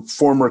they're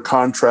former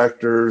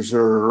contractors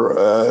or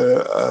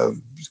a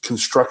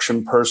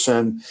construction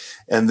person,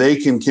 and they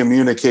can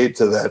communicate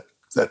to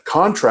that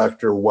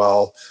contractor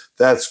well,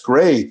 that's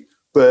great.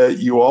 But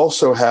you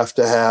also have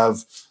to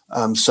have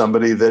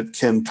somebody that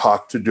can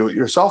talk to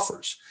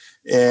do-it-yourselfers.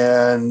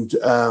 And,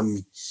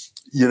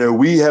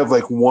 we have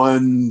like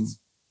one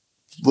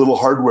little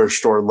hardware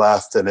store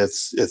left, and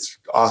it's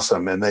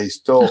awesome. And they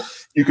still,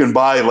 you can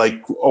buy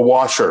like a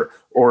washer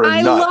or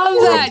a nut. I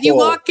love that. You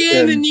walk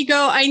in and you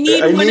go, I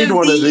need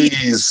one of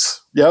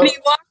these. Yep. And he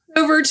walks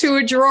over to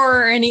a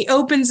drawer and he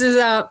opens it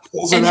up,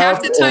 and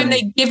half the time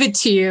they give it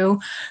to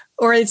you,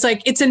 or it's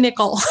like, it's a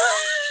nickel.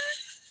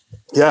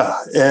 Yeah.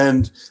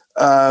 And,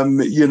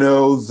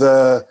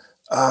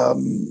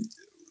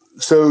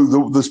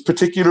 this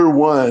particular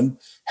one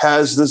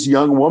has this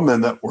young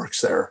woman that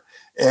works there.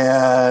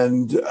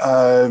 And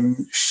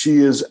she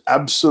is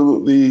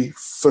absolutely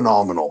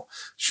phenomenal.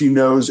 She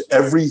knows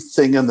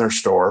everything in their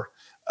store.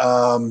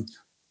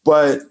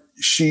 But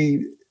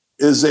she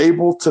is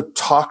able to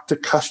talk to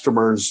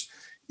customers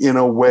in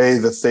a way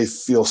that they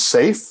feel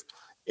safe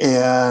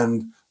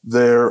and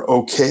they're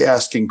okay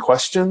asking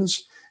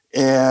questions.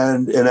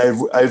 And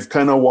I've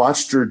kind of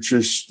watched her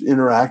just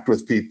interact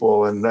with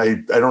people. And I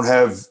don't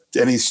have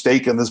any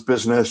stake in this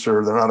business,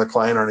 or they're not a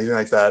client or anything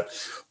like that.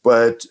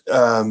 But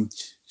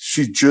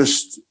she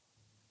just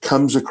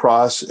comes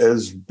across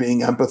as being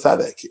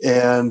empathetic,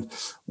 and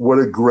what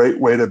a great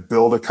way to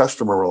build a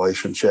customer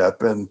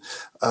relationship. And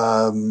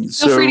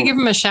feel free to give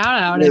them a shout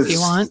out if you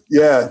want.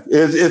 Yeah,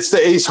 it's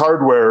the Ace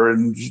Hardware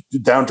in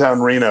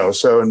downtown Reno,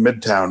 so in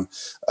Midtown.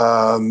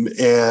 I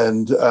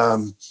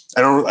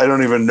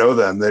don't even know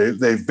them.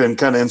 They've been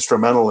kind of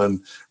instrumental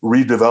in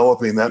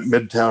redeveloping that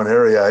Midtown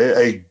area.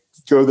 I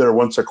go there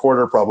once a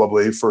quarter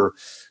probably for,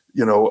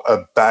 a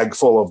bag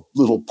full of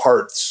little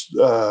parts.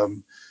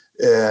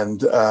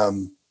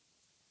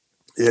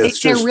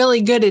 They're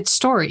really good at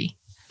story.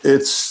 They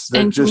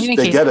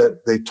get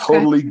it. They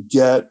totally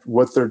get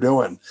what they're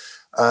doing.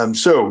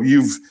 So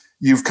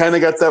you've kind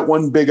of got that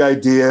one big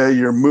idea.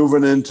 You're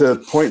moving into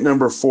point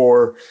number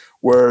 4,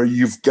 where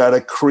you've got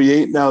to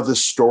create now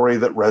this story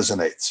that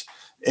resonates.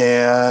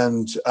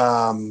 And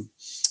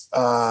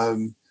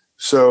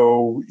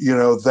so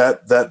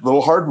that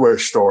little hardware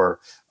store.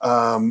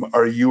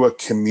 Are you a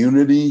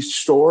community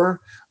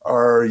store?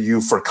 Are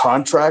you for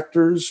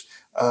contractors?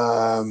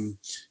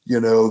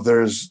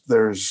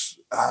 There's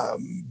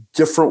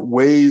different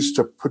ways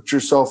to put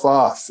yourself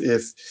off.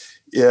 If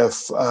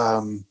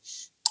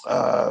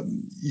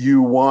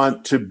you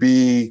want to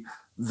be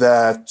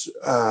that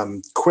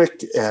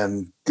quick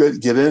and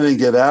good, get in and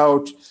get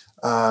out,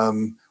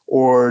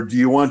 or do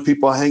you want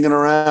people hanging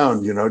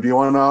around? Do you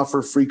want to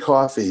offer free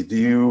coffee? Do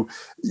you,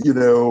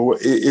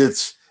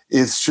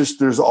 it's just,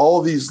 there's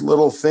all these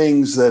little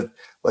things that,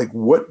 like,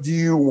 what do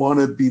you want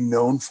to be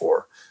known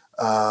for?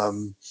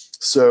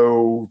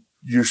 So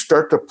you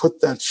start to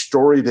put that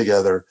story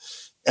together.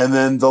 And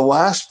then the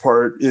last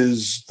part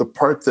is the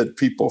part that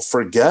people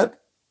forget.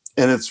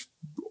 And it's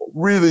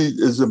really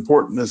as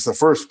important as the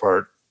first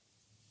part.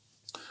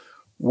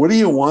 What do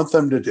you want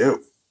them to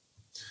do?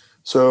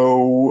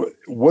 So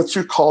what's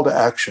your call to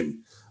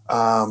action?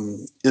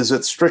 Is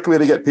it strictly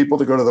to get people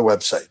to go to the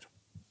website?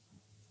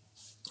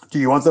 Do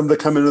you want them to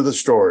come into the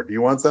store? Do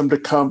you want them to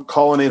come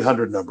call an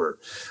 800 number?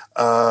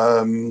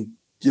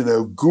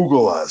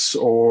 Google us,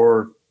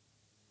 or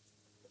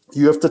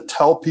you have to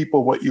tell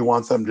people what you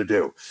want them to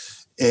do.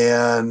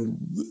 And,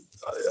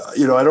 I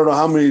don't know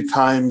how many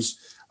times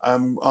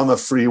I'm on the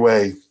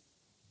freeway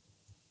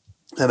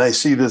and I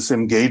see this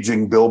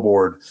engaging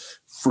billboard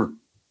for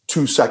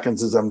 2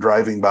 seconds as I'm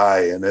driving by,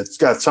 and it's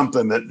got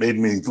something that made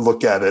me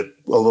look at it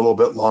a little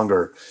bit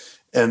longer.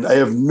 And I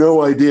have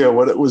no idea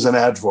what it was an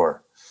ad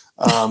for.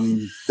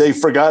 They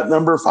forgot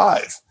number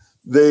 5.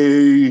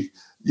 They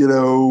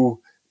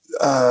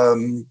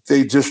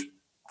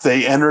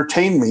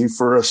entertain me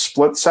for a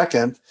split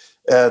second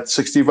at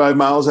 65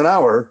 miles an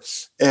hour.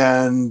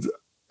 And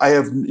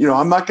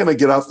I'm not going to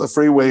get off the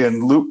freeway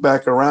and loop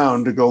back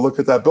around to go look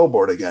at that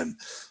billboard again.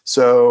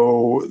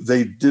 So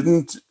they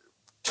didn't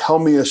tell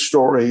me a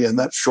story in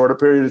that short a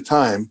period of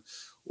time.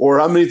 Or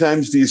how many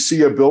times do you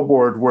see a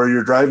billboard where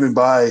you're driving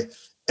by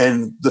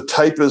and the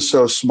type is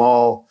so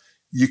small,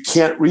 you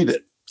can't read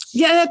it?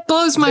 Yeah, that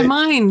blows my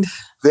mind.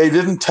 They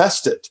didn't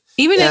test it.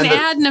 Even an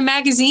ad in a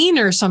magazine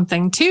or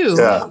something too.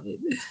 Yeah.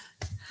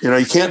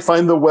 You can't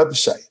find the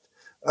website.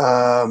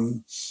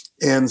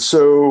 And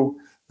so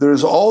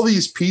there's all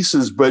these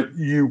pieces, but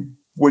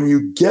when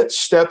you get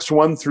steps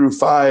 1 through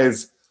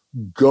 5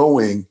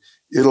 going,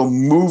 it'll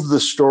move the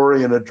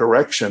story in a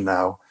direction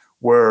now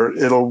where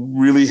it'll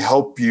really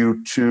help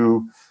you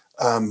to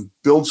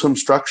build some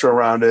structure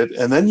around it.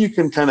 And then you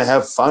can kind of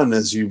have fun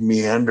as you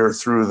meander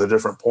through the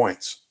different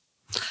points.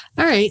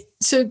 All right.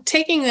 So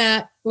taking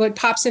that, what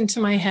pops into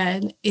my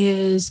head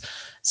is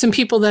some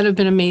people that have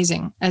been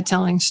amazing at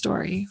telling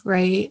story,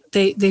 right?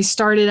 They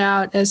started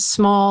out as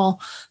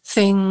small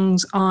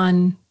things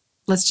on,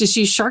 let's just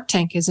use Shark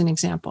Tank as an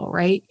example,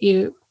 right?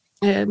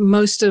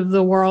 Most of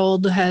the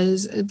world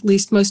has, at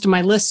least most of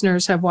my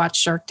listeners have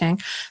watched Shark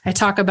Tank. I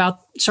talk about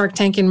Shark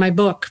Tank in my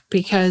book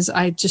because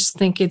I just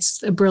think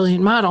it's a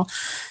brilliant model.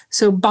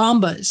 So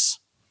Bombas,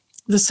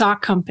 the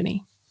sock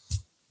company.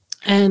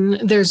 And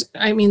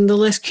the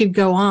list could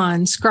go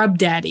on. Scrub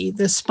Daddy,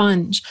 the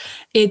sponge.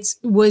 It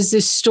was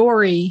this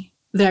story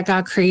that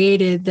got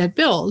created that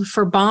built.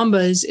 For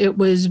Bombas, it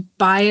was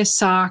buy a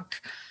sock,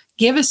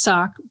 give a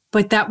sock,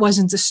 but that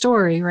wasn't the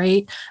story,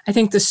 right? I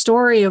think the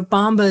story of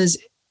Bombas,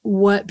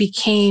 what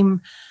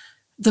became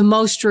the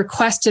most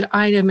requested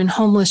item in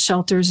homeless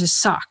shelters, is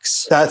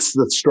socks. That's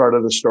the start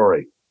of the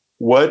story.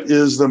 What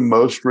is the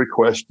most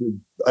requested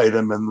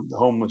item in the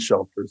homeless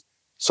shelters?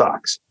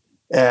 Socks.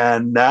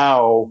 And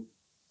now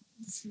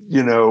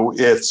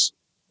it's,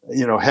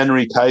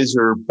 Henry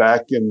Kaiser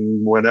back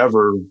in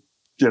whenever,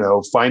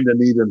 find a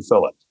need and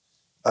fill it.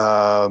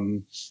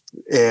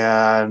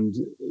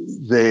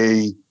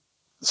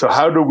 So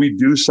how do we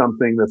do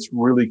something that's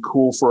really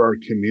cool for our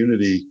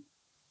community,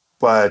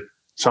 but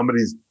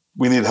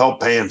we need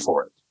help paying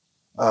for it?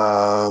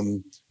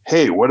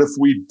 Hey, what if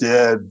we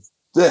did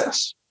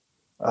this?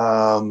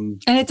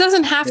 And it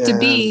doesn't have to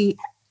be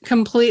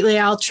completely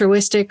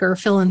altruistic or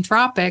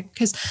philanthropic,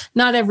 because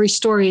not every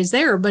story is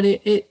there, but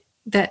it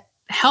that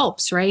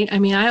helps, right? I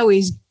mean, I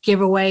always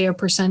give away a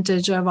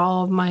percentage of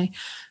all of my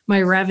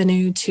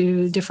revenue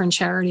to different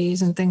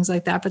charities and things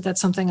like that, but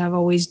that's something I've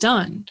always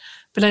done,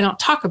 but I don't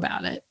talk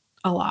about it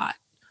a lot.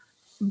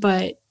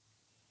 But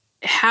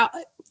I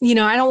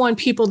don't want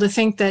people to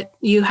think that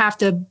you have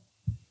to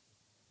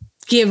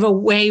give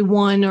away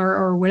one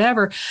or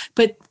whatever,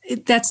 but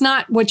that's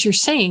not what you're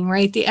saying,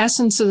 right? The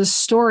essence of the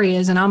story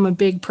is, and I'm a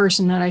big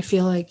person that I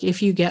feel like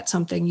if you get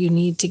something, you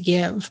need to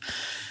give.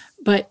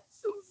 But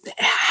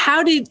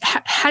how do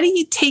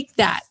you take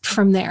that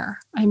from there?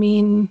 I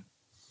mean,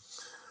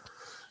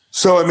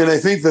 I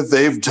think that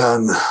they've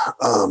done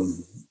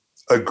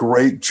a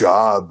great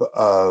job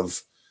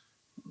of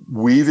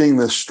weaving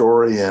this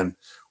story in,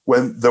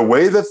 when the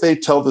way that they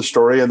tell the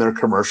story in their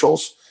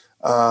commercials.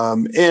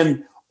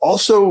 And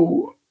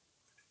also,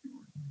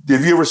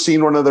 have you ever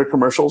seen one of their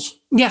commercials?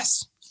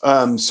 Yes.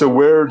 So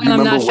where do you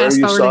remember where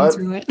you saw it?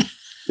 Through it?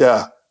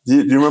 Yeah.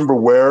 Do you remember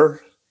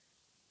where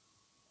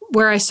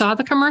I saw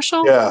the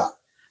commercial? Yeah.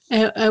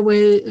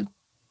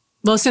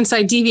 Since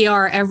I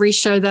DVR every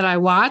show that I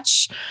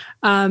watch,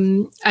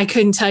 I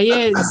couldn't tell you.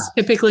 It's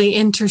typically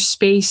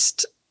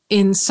interspaced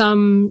in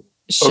some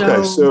show.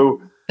 Okay,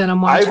 so that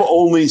I'm watching. I've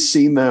only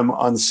seen them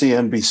on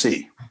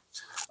CNBC.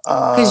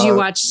 Because you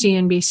watch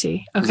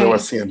CNBC. Okay. I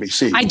watch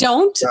CNBC. I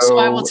don't. So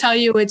I will tell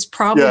you it's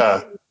probably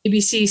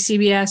ABC,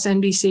 CBS,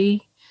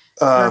 NBC,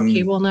 or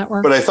cable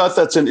network. But I thought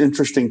that's an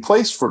interesting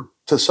place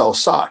to sell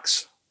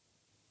socks.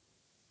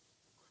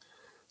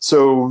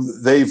 So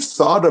they've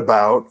thought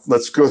about,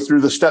 let's go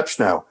through the steps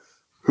now.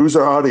 Who's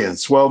our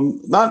audience? Well,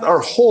 not our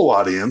whole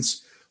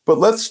audience, but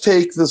let's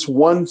take this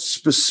one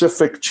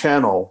specific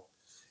channel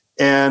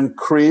and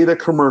create a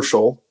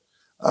commercial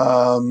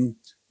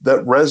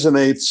that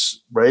resonates,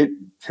 right?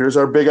 Here's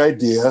our big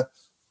idea.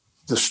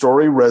 The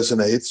story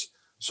resonates.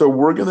 So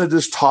we're going to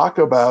just talk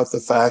about the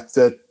fact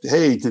that,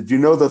 hey, did you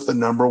know that the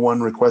number one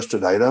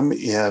requested item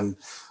in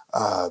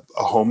a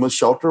homeless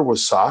shelter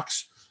was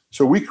socks?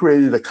 So we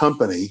created a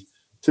company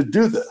to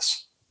do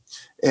this.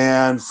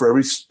 And for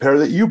every pair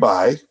that you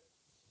buy,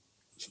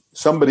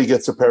 somebody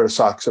gets a pair of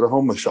socks at a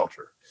homeless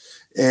shelter.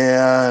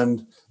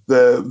 And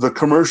the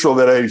commercial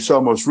that I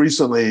saw most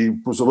recently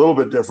was a little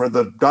bit different.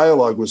 The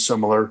dialogue was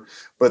similar,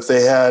 but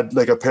they had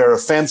like a pair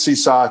of fancy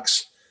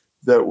socks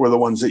that were the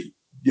ones that,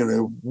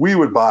 we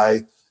would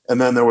buy.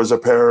 And then there was a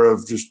pair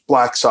of just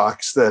black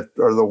socks that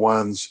are the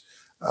ones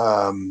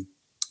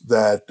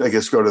that I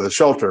guess go to the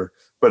shelter,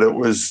 but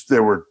they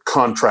were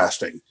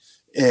contrasting.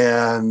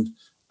 And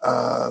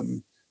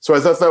so I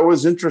thought that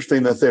was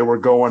interesting that they were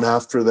going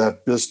after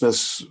that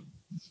business,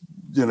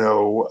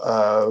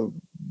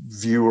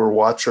 viewer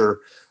watcher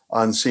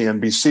on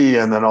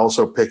CNBC, and then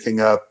also picking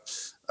up.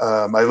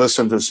 I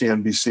listen to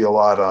CNBC a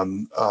lot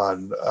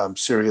on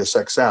Sirius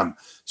XM,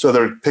 so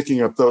they're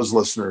picking up those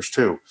listeners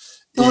too.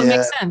 Well, it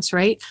makes sense,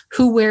 right?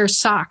 Who wears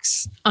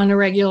socks on a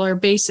regular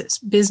basis?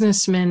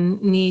 Businessmen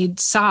need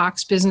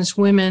socks.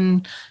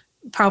 Businesswomen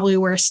probably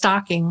wear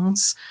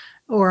stockings.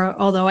 Or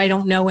although I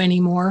don't know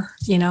anymore,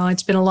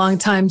 it's been a long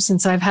time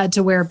since I've had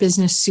to wear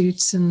business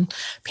suits and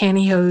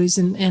pantyhose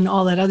and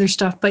all that other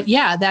stuff. But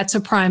yeah, that's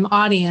a prime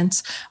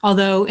audience.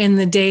 Although in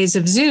the days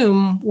of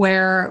Zoom,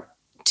 where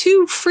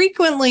too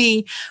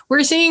frequently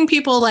we're seeing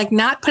people like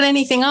not put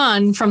anything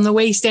on from the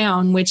waist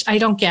down, which I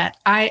don't get.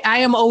 I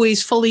am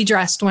always fully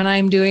dressed when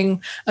I'm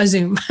doing a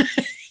Zoom.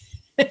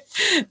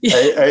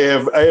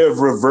 I have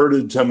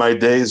reverted to my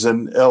days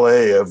in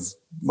LA of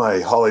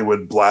my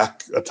Hollywood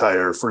black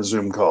attire for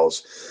Zoom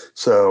calls.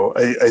 So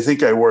I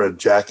think I wore a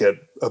jacket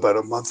about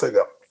a month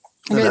ago.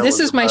 Okay, this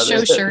is my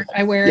show shirt.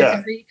 I wear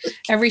it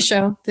every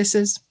show. This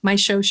is my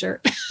show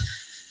shirt.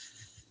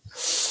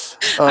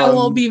 I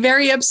will be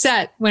very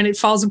upset when it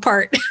falls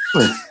apart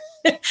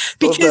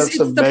because it's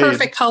the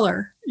perfect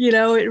color.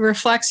 It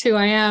reflects who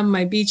I am,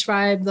 my beach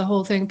vibe, the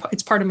whole thing.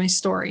 It's part of my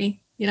story,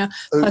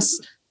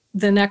 plus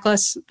the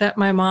necklace that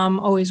my mom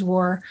always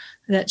wore,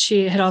 that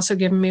she had also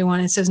given me one.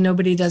 It says,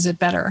 "Nobody does it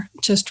better."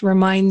 Just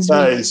reminds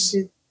me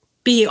to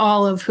be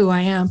all of who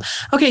I am.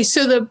 Okay.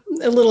 So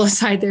a little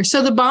aside there.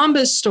 So the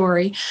Bombas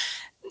story,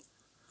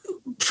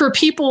 for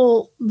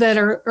people that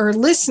are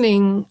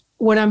listening,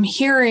 what I'm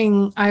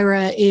hearing,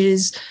 Ira,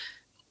 is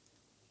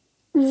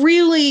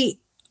really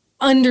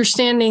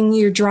understanding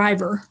your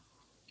driver,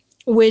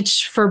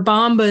 which for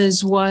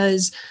Bombas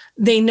was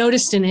they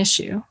noticed an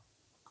issue.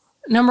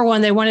 Number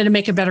one, they wanted to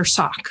make a better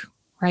sock,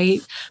 right?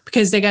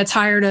 Because they got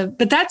tired of,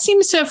 but that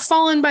seems to have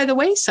fallen by the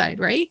wayside,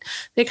 right?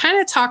 They kind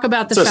of talk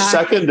about the fact. It's a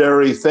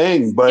secondary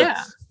thing, but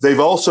they've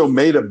also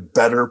made a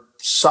better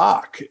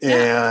sock,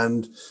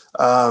 and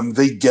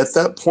they get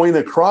that point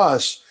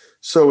across.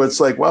 So it's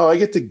like, wow, I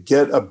get to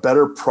get a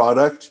better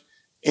product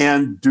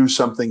and do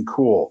something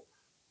cool.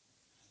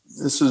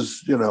 This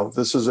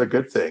is a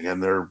good thing.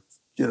 And they're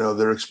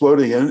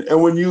exploding.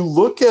 And when you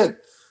look at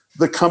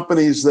the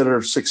companies that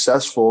are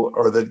successful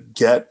or that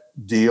get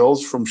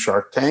deals from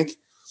Shark Tank,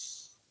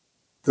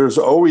 there's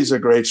always a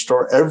great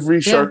story.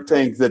 Every Shark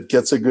Tank that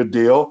gets a good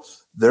deal,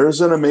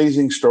 there's an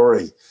amazing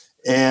story.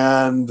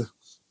 And,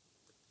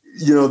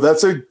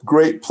 that's a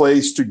great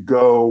place to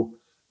go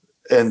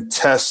and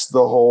test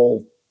the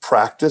whole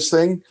practice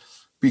thing,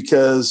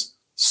 because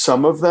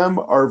some of them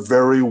are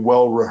very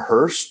well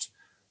rehearsed,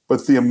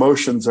 but the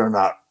emotions are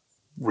not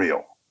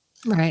real.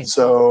 Right.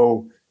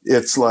 So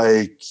it's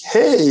like,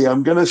 hey,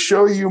 I'm going to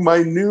show you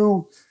my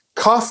new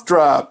cough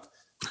drop.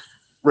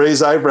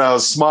 Raise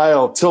eyebrows,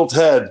 smile, tilt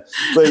head.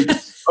 Like,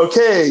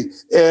 okay.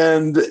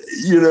 And,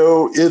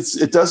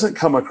 it doesn't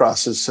come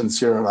across as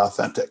sincere and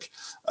authentic.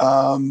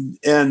 And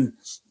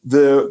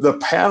the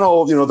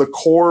panel, the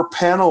core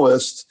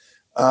panelists,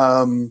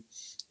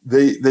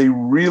 they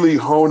really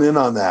hone in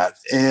on that.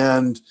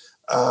 And,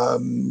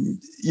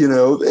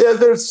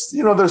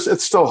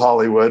 it's still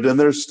Hollywood, and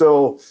there's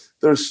still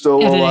a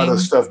lot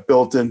of stuff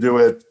built into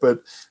it. But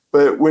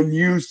when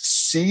you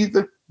see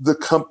the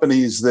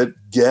companies that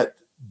get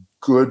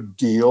good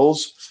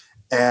deals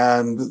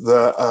and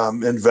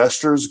the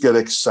investors get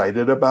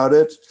excited about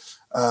it,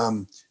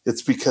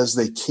 it's because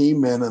they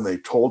came in and they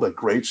told a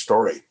great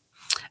story.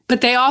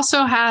 But they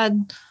also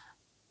had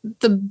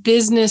the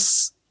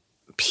business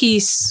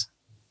piece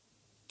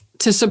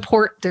to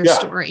support their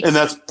story. And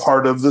that's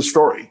part of the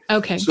story.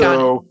 Okay, so got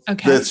it.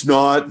 Okay. That's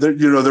not,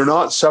 they're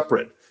not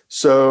separate.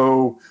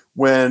 So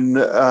when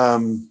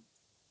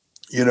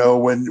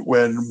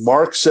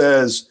Mark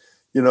says,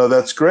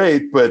 that's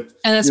great, but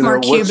and that's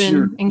Mark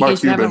Cuban, in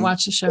case you haven't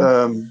watched the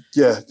show.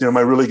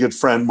 My really good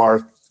friend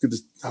Mark. Good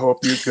I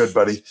hope you're good,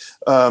 buddy.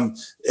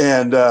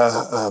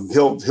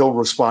 He'll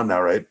respond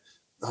now, right?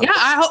 Yeah,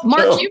 I hope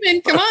Mark Cuban.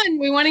 Come on,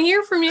 we want to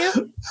hear from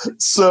you.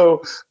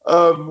 So,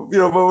 but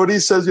when he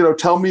says,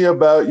 tell me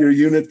about your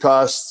unit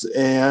costs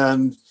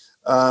and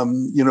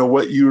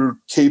what you're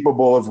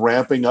capable of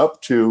ramping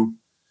up to,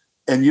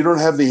 and you don't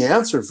have the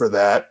answer for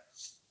that,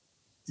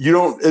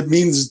 it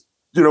means,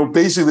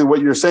 basically what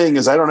you're saying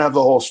is I don't have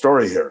the whole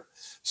story here.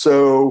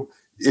 So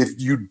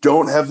if you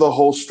don't have the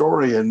whole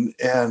story and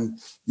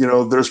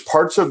there's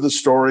parts of the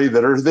story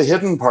that are the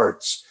hidden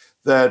parts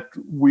that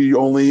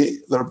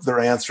they're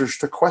answers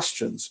to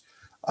questions.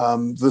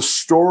 The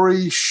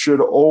story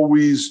should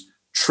always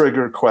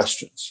trigger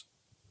questions.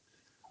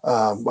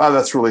 Wow,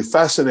 that's really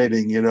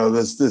fascinating.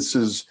 This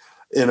is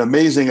an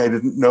amazing. I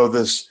didn't know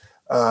this.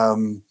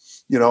 I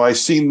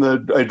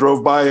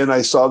drove by and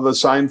I saw the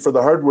sign for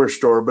the hardware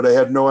store, but I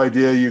had no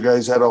idea you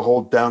guys had a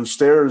whole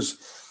downstairs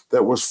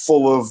that was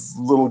full of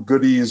little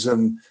goodies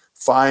and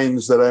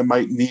finds that I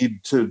might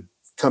need to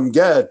come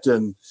get.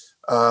 And,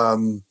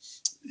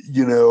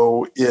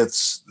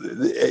 it's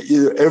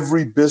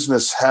every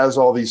business has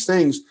all these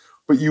things,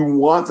 but you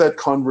want that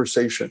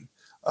conversation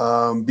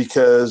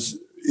because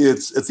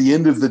it's at the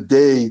end of the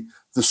day,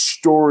 the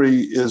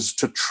story is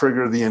to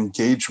trigger the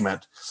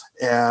engagement.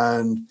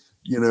 And,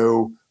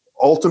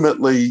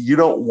 ultimately, you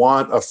don't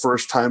want a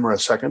first-time or a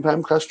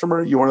second-time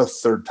customer. You want a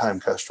third-time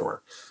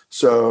customer.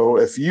 So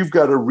if you've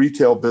got a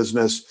retail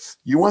business,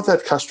 you want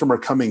that customer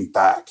coming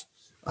back.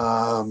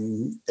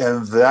 And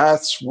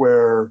that's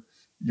where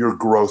your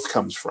growth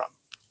comes from.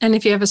 And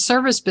if you have a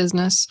service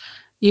business,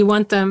 you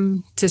want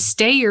them to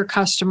stay your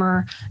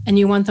customer and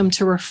you want them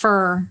to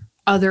refer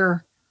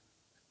other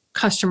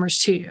customers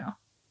to you.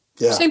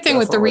 Yeah, same thing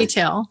with the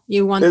retail.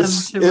 You want them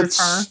to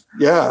refer.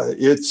 Yeah,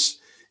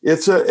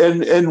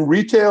 and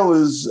retail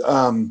is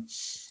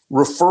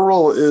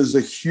referral is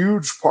a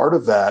huge part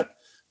of that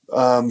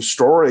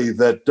story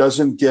that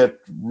doesn't get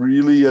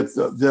really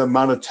the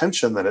amount of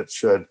attention that it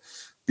should,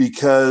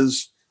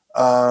 because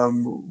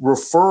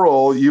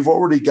referral, you've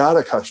already got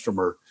a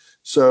customer.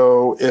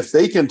 So if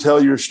they can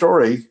tell your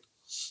story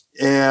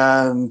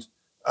and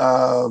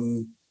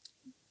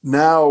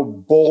now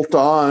bolt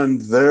on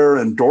their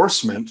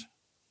endorsement,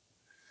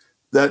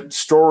 that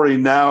story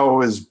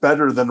now is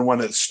better than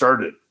when it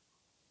started.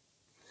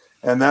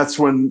 And that's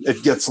when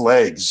it gets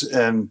legs.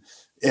 And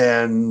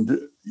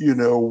when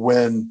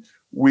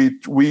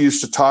we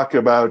used to talk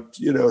about,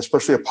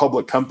 especially a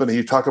public company,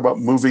 you talk about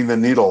moving the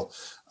needle.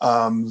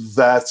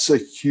 That's a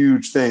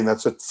huge thing.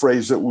 That's a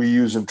phrase that we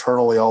use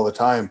internally all the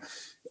time.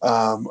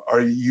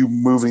 Are you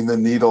moving the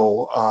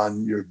needle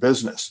on your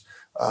business?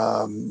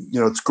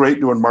 It's great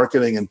doing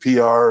marketing and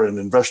PR and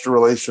investor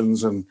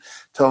relations and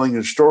telling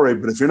your story,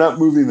 but if you're not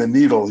moving the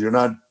needle, you're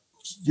not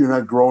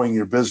growing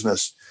your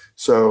business.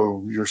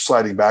 So you're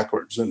sliding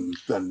backwards. And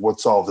then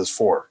what's all this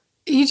for?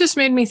 You just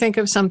made me think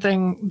of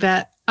something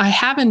that I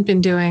haven't been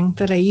doing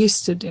that I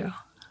used to do.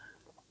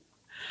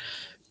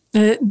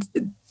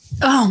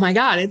 Oh my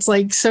God. It's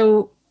like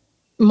so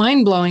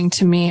mind-blowing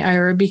to me,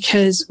 Ira,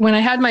 because when I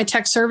had my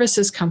tech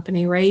services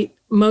company, right,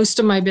 most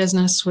of my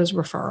business was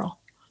referral.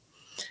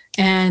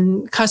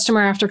 and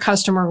customer after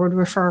customer would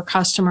refer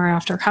customer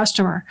after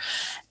customer.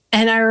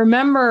 And I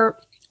remember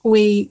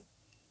we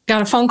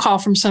got a phone call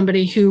from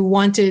somebody who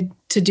wanted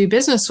to do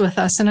business with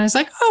us. And I was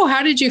like, oh,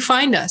 how did you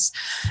find us?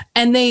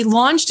 And they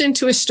launched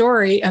into a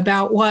story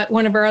about what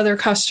one of our other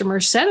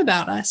customers said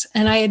about us.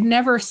 And I had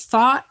never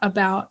thought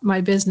about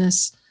my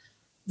business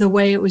the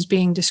way it was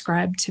being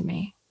described to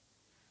me.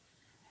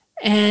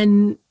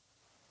 And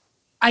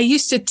I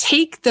used to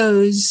take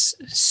those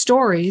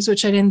stories,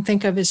 which I didn't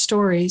think of as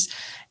stories,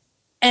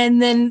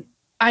 and then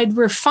I'd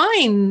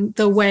refine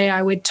the way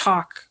I would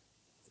talk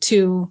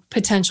to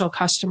potential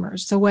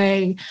customers, the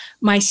way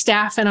my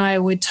staff and I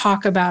would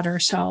talk about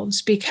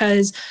ourselves,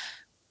 because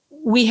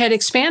we had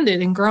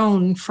expanded and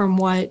grown from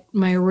what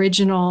my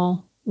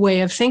original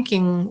way of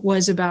thinking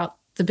was about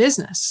the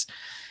business.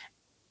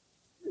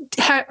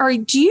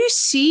 Do you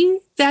see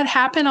that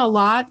happen a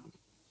lot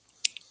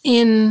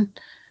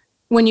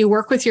when you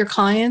work with your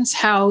clients,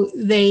 how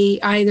they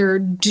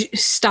either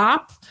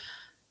stop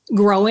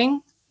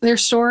growing their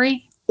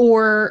story,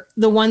 or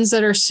the ones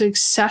that are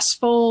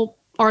successful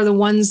are the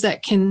ones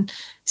that can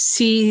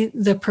see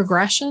the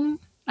progression?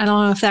 I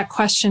don't know if that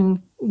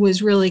question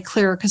was really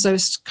clear, because I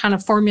was kind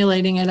of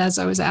formulating it as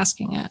I was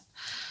asking it.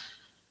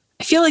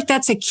 I feel like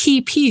that's a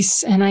key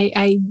piece. And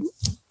I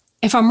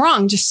if I'm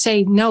wrong, just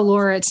say, no,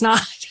 Laura, it's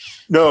not.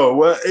 No,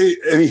 well,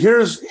 I mean,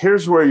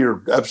 here's where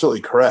you're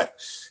absolutely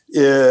correct,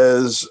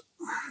 is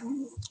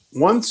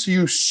once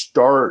you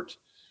start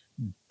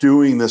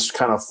doing this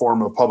kind of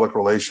form of public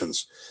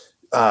relations,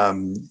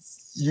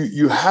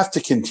 you have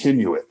to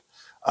continue it.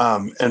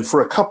 And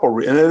for a couple,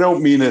 and I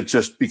don't mean it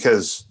just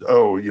because,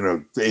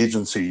 the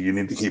agency, you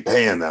need to keep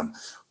paying them,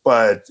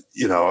 but,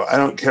 I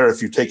don't care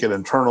if you take it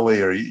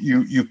internally or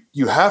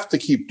you have to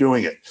keep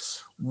doing it.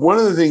 One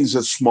of the things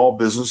that small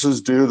businesses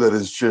do that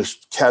is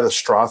just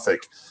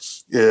catastrophic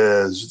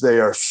is they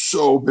are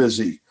so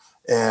busy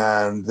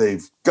and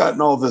they've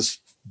gotten all this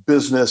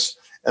business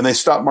and they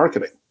stop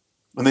marketing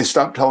and they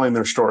stop telling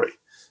their story.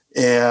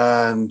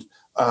 And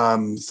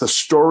the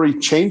story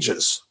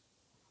changes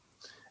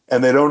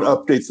and they don't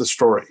update the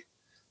story.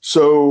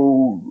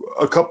 So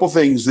a couple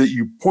things that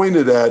you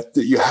pointed at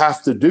that you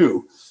have to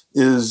do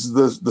is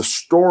the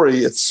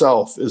story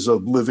itself is a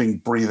living,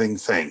 breathing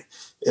thing.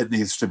 It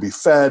needs to be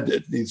fed.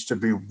 It needs to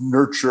be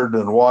nurtured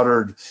and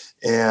watered.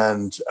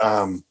 And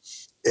I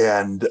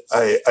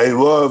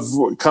love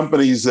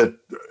companies that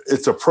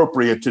it's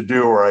appropriate to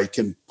do, or I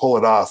can pull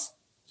it off.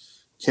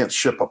 Can't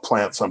ship a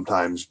plant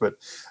sometimes, but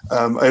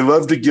I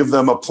love to give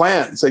them a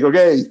plant. It's like,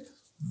 okay,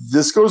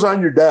 this goes on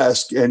your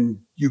desk and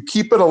you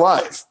keep it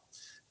alive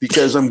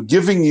because I'm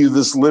giving you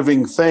this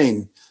living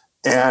thing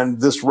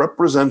and this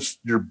represents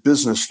your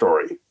business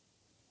story.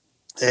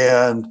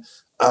 And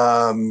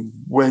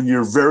when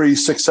you're very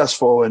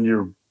successful and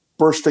you're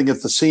bursting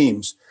at the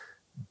seams,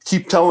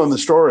 keep telling the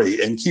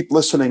story and keep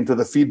listening to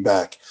the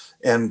feedback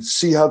and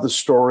see how the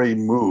story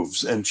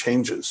moves and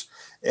changes.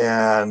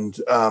 And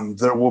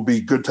there will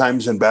be good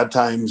times and bad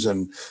times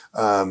and,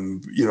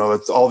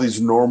 it's all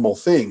these normal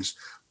things.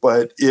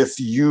 But if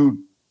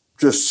you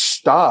just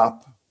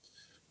stop,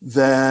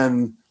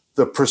 then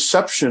the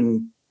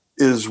perception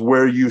is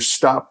where you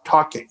stop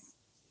talking.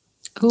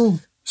 Cool.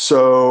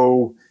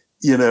 So,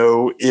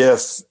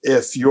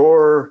 if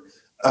you're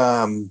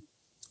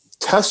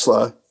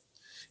Tesla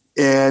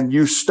and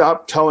you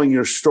stop telling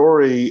your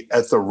story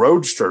at the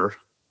Roadster,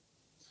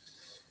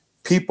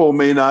 people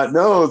may not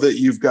know that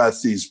you've got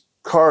these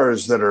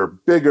cars that are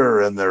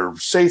bigger and they're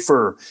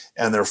safer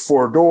and they're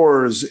 4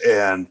 doors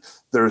and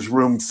there's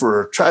room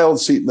for a child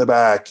seat in the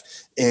back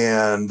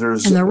and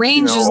the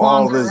range is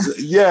longer.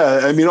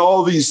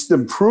 All these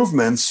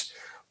improvements,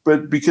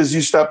 but because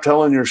you stopped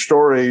telling your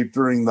story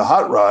during the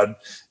hot rod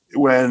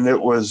when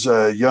it was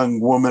a young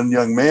woman,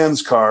 young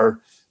man's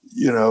car,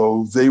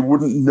 they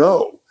wouldn't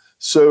know.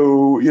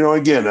 So,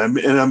 again,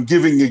 I'm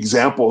giving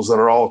examples that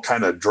are all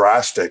kind of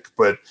drastic,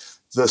 but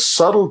the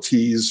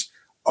subtleties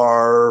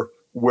are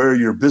where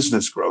your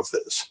business growth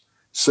is.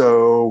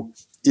 So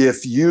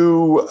if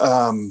you,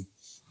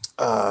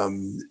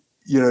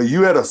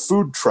 you had a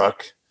food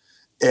truck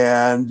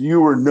and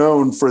you were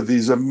known for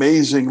these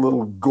amazing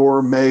little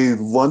gourmet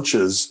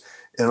lunches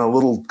in a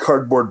little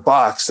cardboard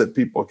box that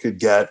people could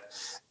get,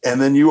 and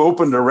then you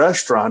opened a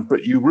restaurant,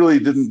 but you really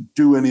didn't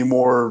do any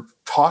more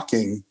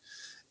talking,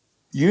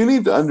 you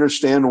need to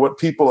understand what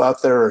people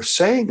out there are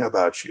saying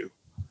about you.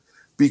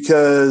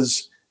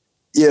 Because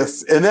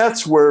and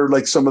that's where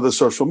like some of the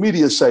social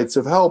media sites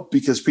have helped,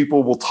 because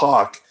people will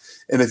talk.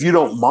 And if you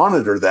don't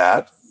monitor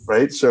that,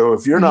 right? So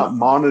if you're not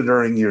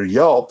monitoring your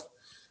Yelp,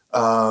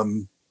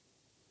 you're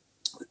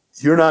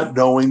not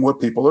knowing what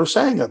people are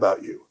saying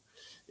about you.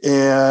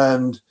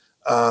 And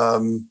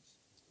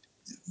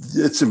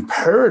it's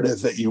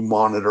imperative that you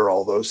monitor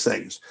all those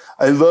things.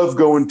 I love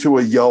going to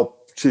a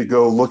Yelp to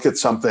go look at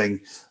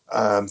something.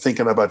 I'm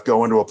thinking about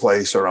going to a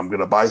place, or I'm going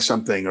to buy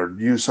something or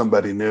use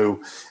somebody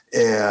new.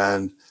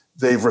 And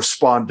they've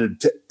responded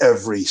to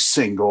every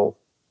single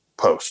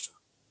post.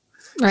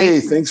 Right. Hey,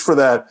 thanks for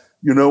that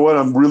you know what,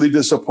 I'm really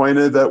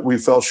disappointed that we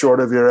fell short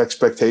of your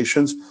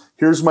expectations.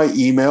 Here's my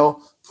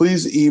email.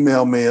 Please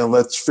email me and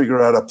let's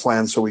figure out a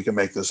plan so we can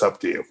make this up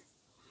to you.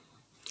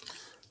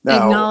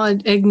 Now,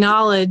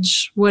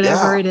 acknowledge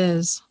whatever it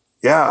is.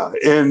 Yeah.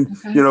 And,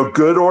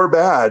 good or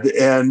bad.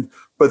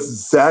 But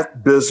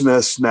that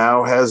business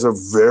now has a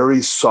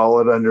very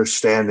solid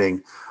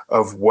understanding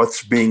of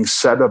what's being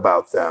said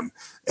about them.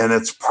 And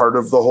it's part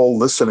of the whole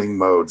listening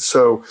mode.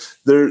 So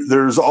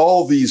there's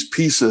all these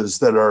pieces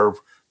that are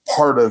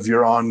part of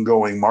your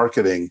ongoing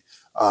marketing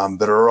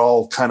that are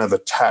all kind of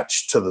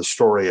attached to the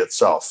story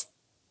itself.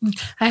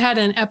 I had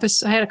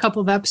a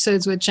couple of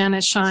episodes with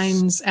Janet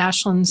Shines,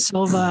 Ashlyn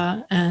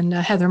Silva, and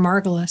Heather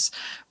Margolis,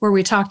 where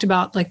we talked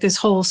about like this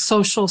whole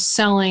social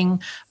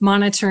selling,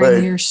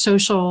 monitoring your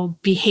social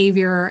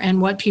behavior and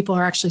what people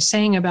are actually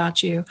saying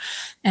about you.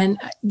 And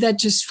that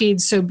just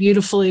feeds so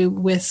beautifully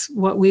with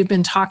what we've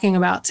been talking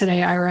about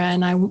today, Ira.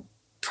 And I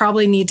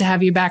probably need to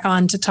have you back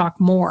on to talk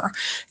more,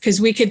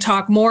 because we could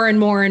talk more and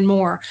more and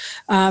more.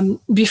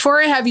 Before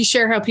I have you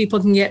share how people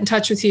can get in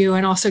touch with you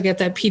and also get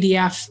that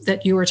PDF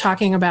that you were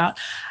talking about,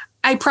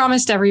 I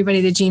promised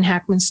everybody the Gene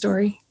Hackman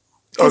story.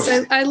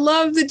 Okay. I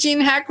love the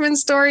Gene Hackman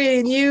story,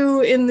 and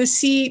you in the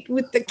seat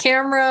with the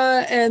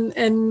camera, and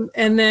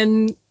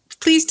then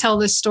please tell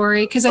this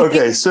story, because I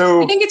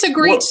think it's a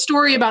great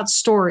story about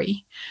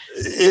story.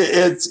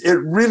 It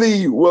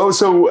really,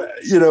 so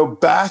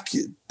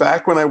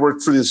back when I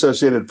worked for the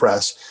Associated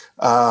Press,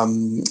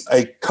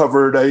 I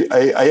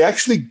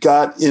actually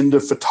got into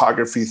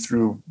photography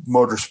through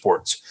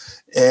motorsports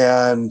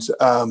and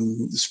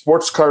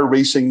sports car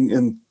racing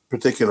in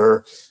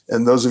particular.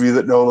 And those of you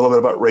that know a little bit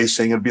about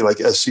racing, it'd be like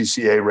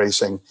SCCA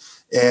racing.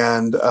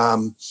 And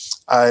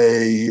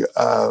I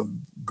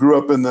grew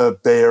up in the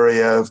Bay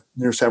Area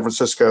near San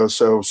Francisco.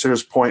 So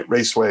Sears Point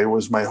Raceway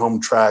was my home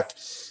track,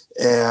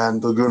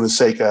 and Laguna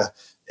Seca,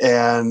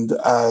 and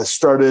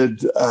started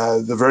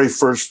the very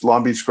first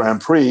Long Beach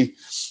Grand Prix.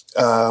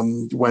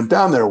 Went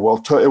down there.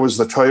 Well, it was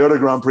the Toyota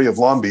Grand Prix of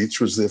Long Beach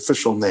was the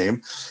official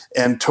name,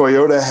 and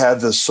Toyota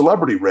had the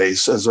celebrity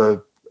race as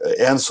a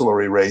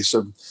ancillary race,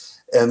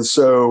 and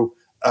so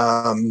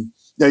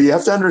now you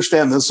have to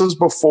understand this is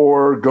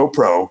before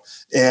GoPro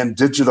and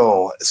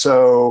digital.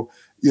 So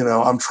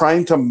I'm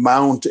trying to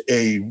mount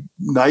a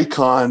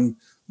Nikon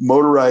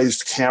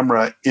motorized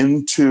camera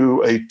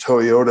into a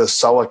Toyota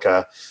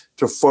Celica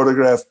to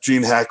photograph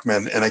Gene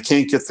Hackman, and I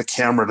can't get the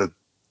camera to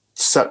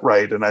set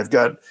right, and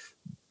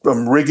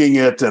I'm rigging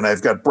it, and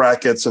I've got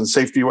brackets and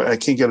safety. I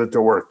can't get it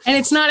to work. And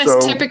it's not a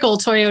typical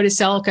Toyota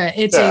Celica.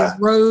 It's a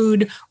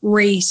road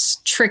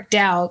race tricked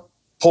out.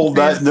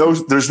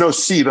 There's no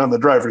seat on the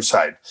driver's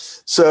side.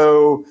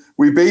 So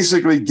we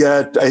basically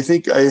I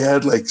think I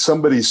had like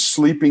somebody's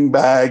sleeping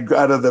bag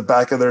out of the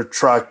back of their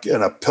truck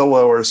and a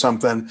pillow or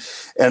something.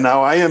 And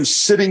now I am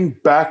sitting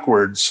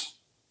backwards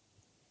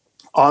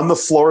on the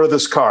floor of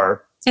this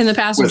car in the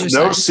passenger with side,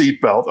 no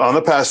seatbelt on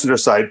the passenger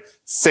side,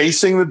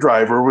 facing the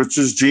driver, which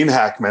is Gene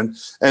Hackman.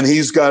 And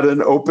he's got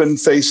an open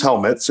face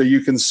helmet, so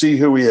you can see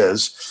who he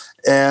is.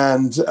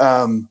 And,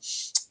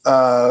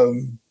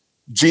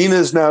 Gene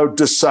has now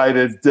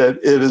decided that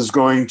it is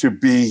going to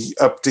be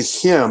up to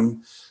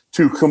him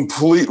to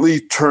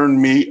completely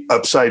turn me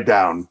upside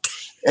down.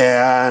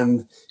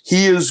 And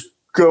he is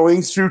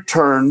going through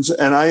turns,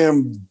 and I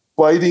am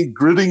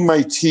gritting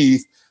my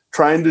teeth,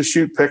 trying to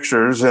shoot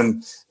pictures.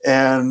 And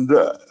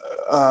the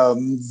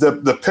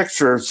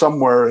picture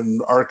somewhere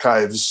in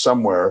archives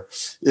somewhere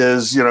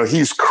is,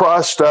 he's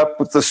crossed up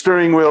with the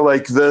steering wheel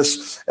like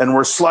this, and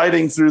we're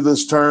sliding through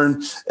this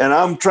turn, and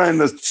I'm trying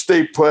to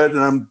stay put, and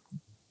I'm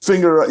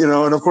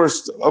and of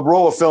course, a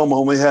roll of film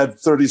only had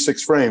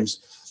 36 frames.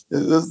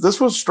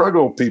 This was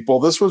struggle, people.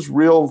 This was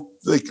real.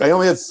 I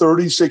only had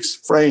 36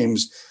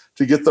 frames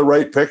to get the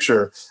right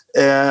picture.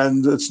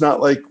 And it's not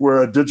like where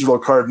a digital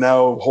card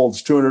now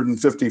holds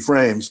 250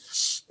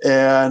 frames.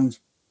 And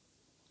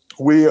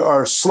we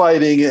are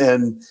sliding,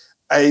 and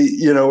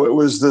it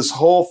was this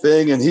whole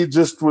thing, and he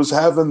just was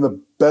having the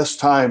best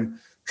time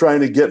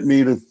trying to get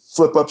me to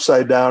flip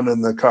upside down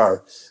in the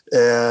car.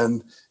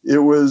 And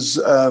it was,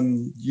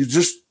 you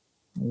just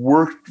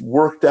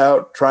worked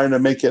out trying to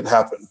make it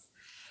happen.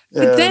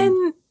 But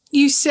then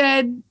you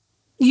said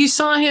you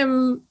saw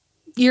him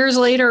years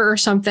later or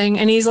something,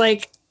 and he's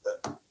like,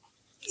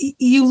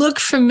 you look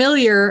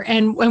familiar.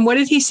 And what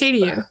did he say to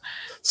you?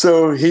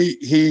 So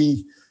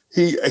he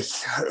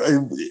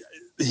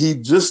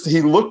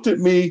looked at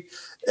me,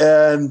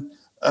 and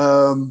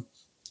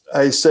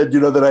I said,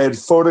 that I had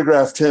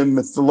photographed him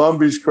at the Long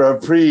Beach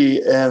Grand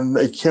Prix, and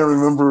I can't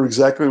remember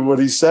exactly what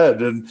he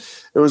said. And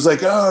it was like,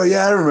 oh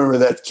yeah, I remember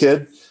that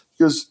kid.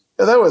 He goes,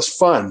 yeah, that was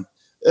fun.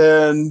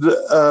 And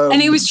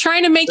he was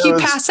trying to make you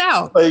pass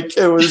out. Like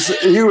he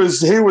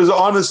was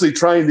honestly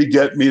trying to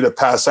get me to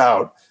pass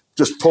out,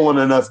 just pulling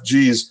enough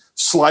G's,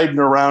 sliding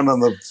around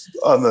on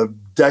the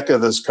deck of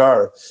this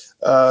car.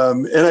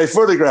 And I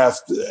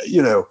photographed,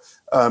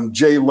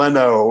 Jay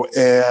Leno,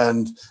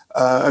 and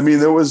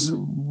there was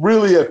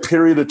really a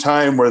period of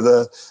time where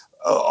the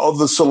all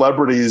the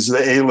celebrities,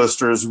 the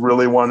A-listers,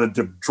 really wanted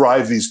to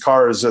drive these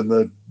cars in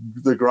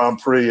the Grand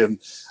Prix,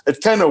 and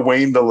it kind of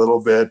waned a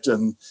little bit.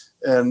 And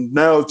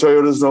now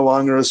Toyota is no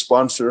longer a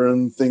sponsor,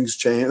 and things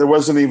change. There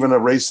wasn't even a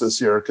race this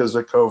year because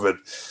of COVID.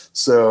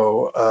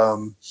 So,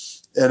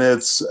 and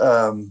it's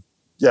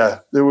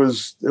it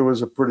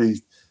was a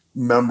pretty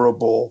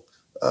memorable,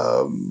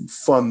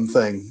 fun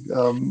thing.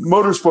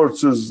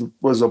 Motorsports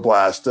was a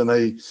blast, and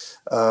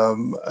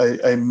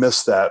I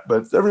miss that.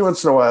 But every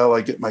once in a while,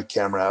 I get my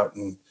camera out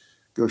and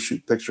go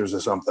shoot pictures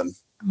of something.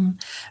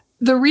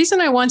 The reason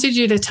I wanted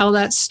you to tell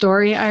that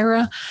story,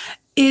 Ira,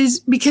 is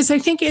because I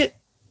think it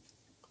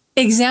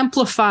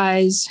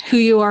exemplifies who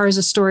you are as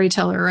a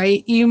storyteller,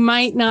 right? You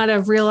might not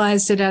have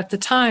realized it at the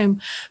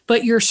time,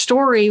 but your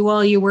story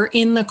while you were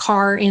in the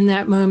car in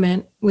that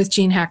moment with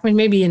Gene Hackman,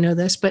 maybe you know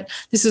this, but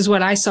this is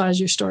what I saw as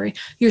your story.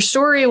 Your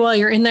story while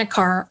you're in that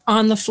car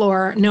on the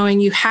floor,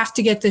 knowing you have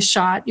to get this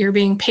shot, you're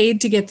being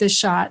paid to get this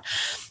shot,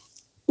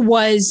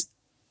 was,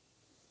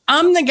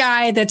 I'm the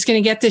guy that's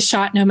going to get this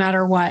shot no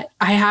matter what.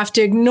 I have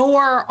to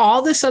ignore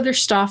all this other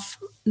stuff.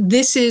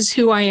 This is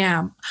who I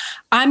am.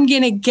 I'm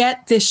going to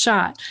get this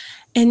shot.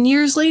 And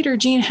years later,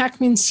 Gene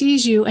Hackman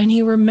sees you and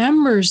he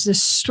remembers the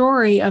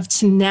story of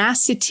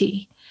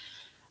tenacity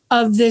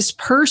of this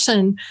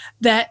person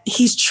that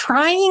he's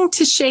trying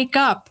to shake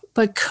up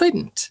but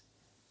couldn't.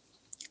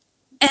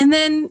 And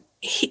then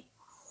he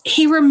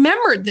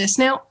remembered this.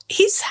 Now,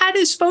 he's had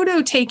his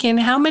photo taken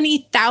how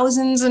many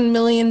thousands and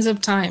millions of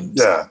times?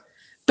 Yeah.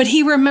 But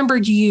he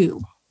remembered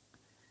you.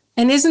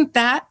 And isn't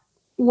that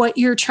what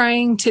you're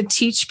trying to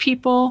teach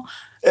people?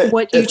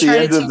 What you at the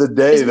end of the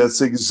day,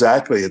 that's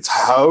exactly. It's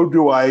how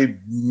do I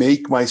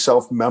make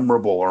myself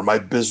memorable or my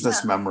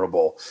business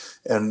memorable?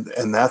 And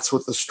that's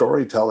what the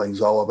storytelling is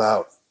all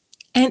about.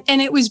 And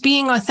it was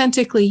being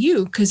authentically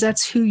you, because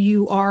that's who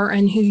you are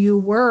and who you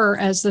were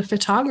as the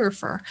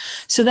photographer.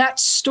 So that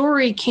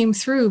story came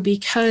through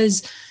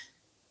because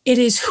it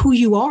is who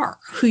you are,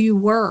 who you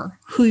were,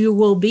 who you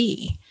will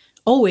be.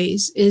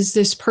 Always is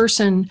this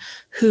person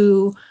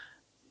who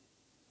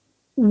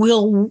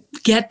will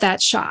get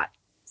that shot,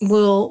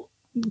 will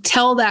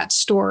tell that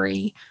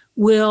story,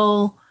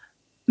 will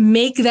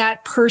make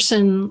that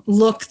person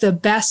look the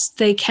best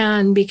they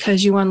can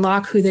because you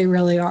unlock who they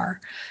really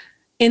are.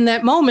 In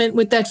that moment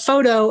with that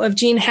photo of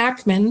Gene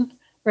Hackman,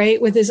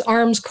 right, with his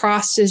arms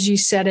crossed, as you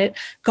said it,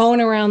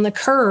 going around the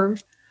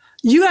curve,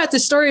 you got the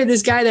story of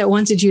this guy that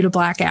wanted you to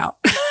black out.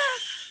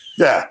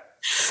 Yeah.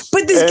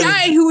 But this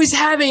guy who was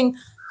having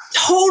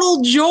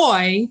total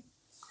joy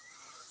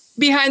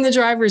behind the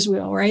driver's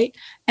wheel, right?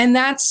 And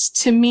that's,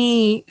 to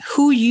me,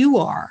 who you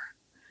are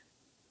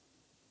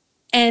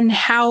and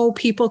how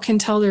people can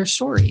tell their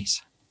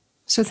stories.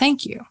 So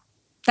thank you.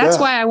 That's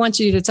why I want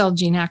you to tell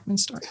Gene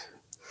Hackman's story.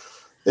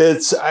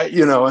 It's,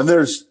 and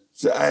there's,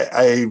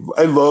 I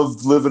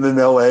loved living in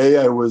LA.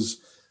 I was,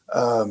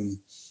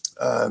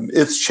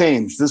 it's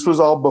changed. This was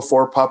all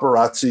before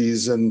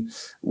paparazzis, and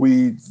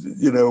we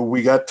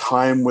got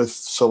time with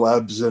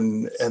celebs,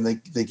 and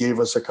they gave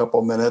us a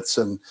couple minutes,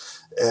 and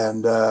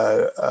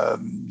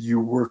you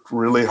worked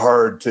really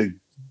hard to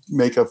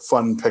make a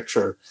fun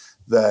picture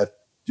that,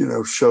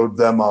 showed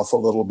them off a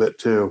little bit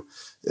too.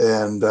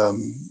 And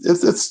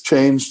it's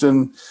changed,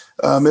 and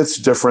it's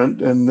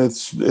different, and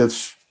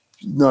it's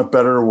not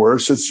better or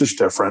worse. It's just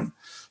different.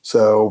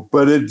 So,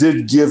 but it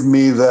did give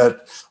me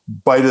that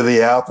bite of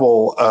the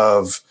apple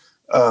of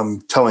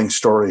telling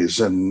stories,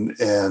 and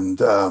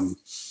it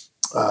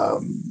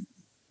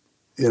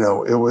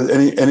was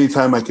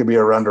anytime I could be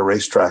around a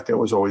racetrack, it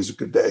was always a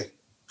good day.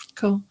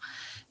 Cool.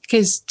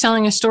 Because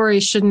telling a story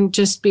shouldn't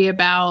just be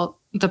about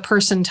the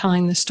person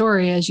telling the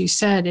story. As you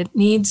said, it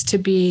needs to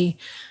be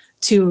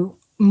to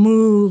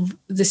move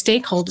the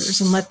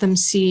stakeholders and let them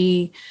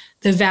see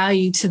the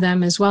value to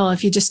them as well.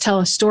 If you just tell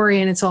a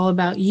story and it's all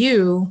about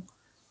you,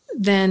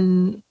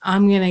 then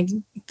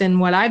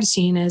what I've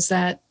seen is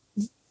that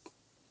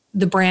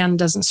the brand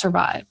doesn't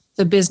survive.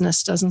 The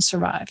business doesn't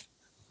survive.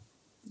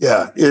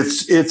 Yeah,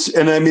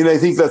 and I mean, I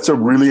think that's a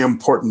really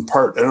important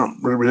part.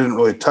 We didn't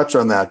really touch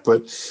on that,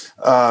 but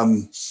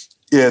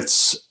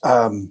it's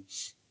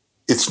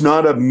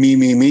not a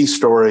me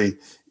story.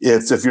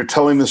 It's, if you're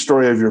telling the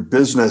story of your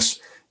business,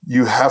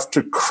 you have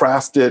to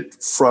craft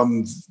it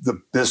from the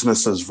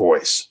business's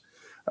voice.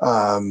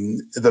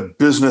 The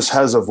business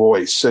has a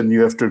voice, and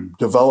you have to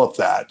develop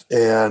that.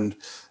 And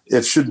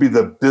it should be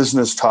the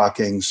business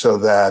talking, so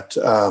that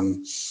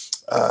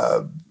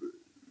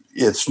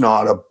it's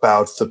not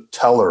about the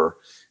teller.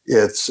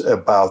 It's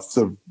about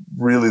the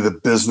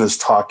business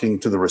talking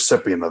to the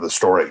recipient of the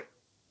story.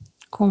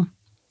 Cool.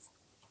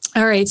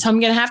 All right. So I'm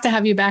going to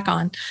have you back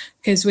on,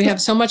 because we have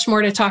so much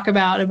more to talk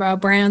about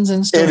brands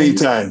and stories.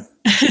 Anytime.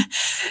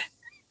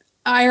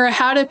 Ira,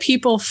 how do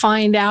people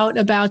find out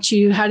about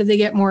you? How do they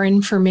get more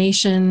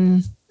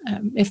information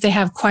if they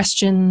have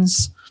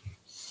questions?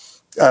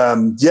 So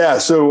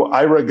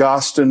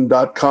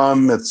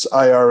iragostin.com. It's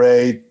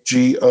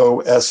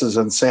IRAGOS as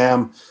in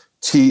Sam,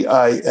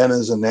 TIN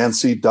as in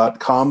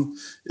Nancy.com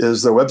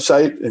is their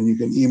website, and you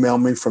can email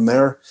me from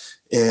there.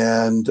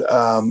 And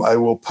I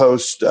will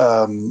post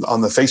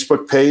on the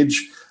Facebook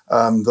page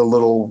the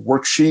little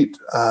worksheet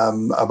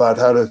about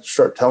how to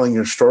start telling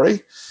your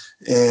story.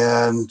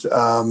 And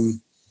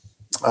I'm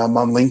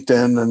on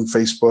LinkedIn and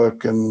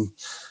Facebook and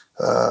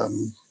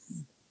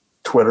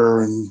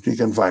Twitter, and you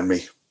can find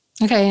me.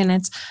 Okay, and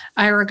it's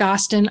Ira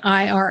Gostin,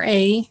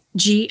 IRAGOSTIN,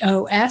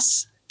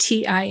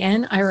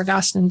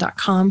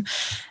 iragostin.com.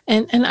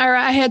 And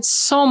Ira, I had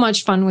so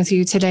much fun with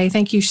you today.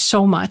 Thank you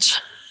so much.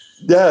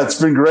 Yeah,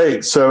 it's been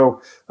great.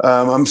 So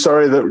I'm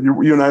sorry that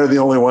you and I are the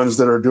only ones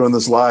that are doing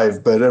this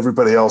live, but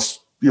everybody else,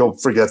 you'll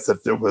forget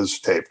that it was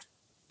taped.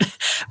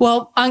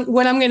 Well,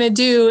 what I'm going to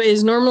do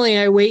is normally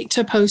I wait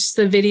to post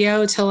the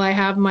video till I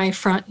have my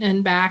front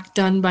and back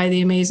done by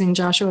the amazing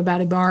Joshua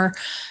Badibar,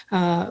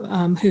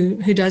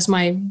 who does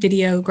my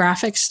video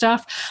graphic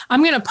stuff.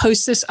 I'm going to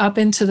post this up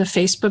into the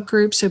Facebook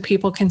group so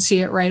people can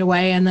see it right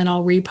away, and then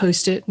I'll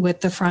repost it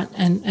with the front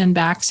and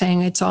back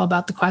saying it's all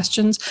about the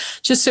questions,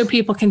 just so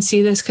people can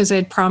see this, because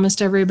I'd promised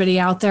everybody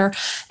out there.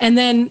 And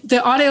then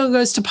the audio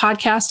goes to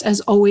podcast as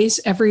always.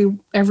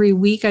 Every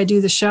week I do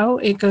the show,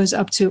 it goes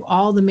up to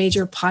all the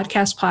major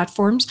podcast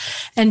platforms.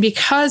 And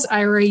because,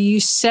 Ira, you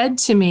said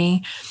to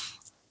me,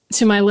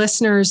 to my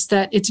listeners,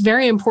 that it's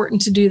very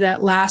important to do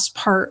that last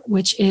part,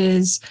 which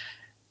is,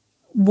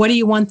 what do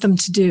you want them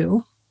to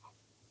do?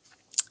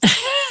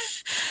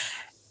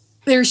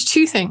 There's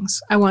two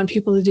things I want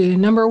people to do.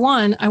 Number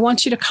one, I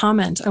want you to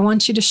comment. I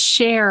want you to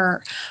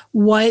share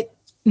what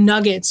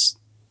nuggets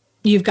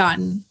you've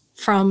gotten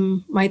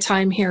from my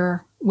time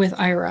here with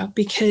Ira,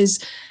 because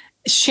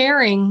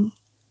sharing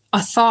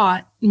a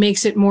thought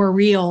makes it more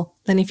real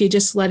than if you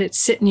just let it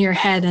sit in your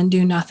head and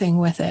do nothing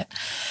with it.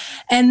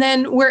 And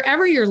then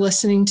wherever you're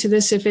listening to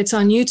this, if it's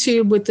on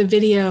YouTube with the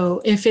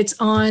video, if it's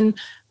on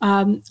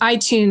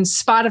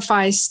iTunes,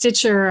 Spotify,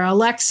 Stitcher,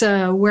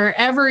 Alexa,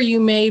 wherever you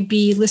may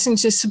be listening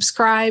to,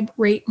 subscribe,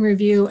 rate, and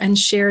review, and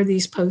share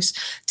these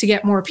posts to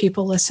get more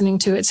people listening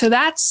to it. So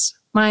that's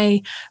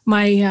my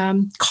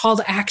call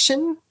to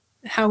action.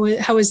 How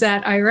is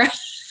that, Ira?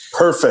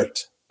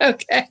 Perfect.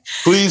 Okay.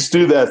 Please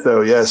do that,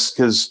 though. Yes,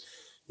 because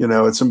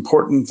it's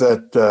important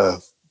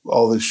that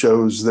all the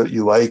shows that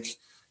you like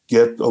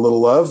get a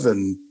little love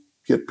and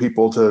get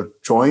people to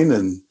join.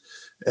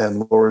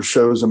 And Laura's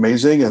show is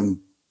amazing, and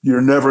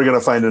you're never going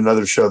to find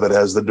another show that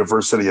has the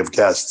diversity of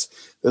guests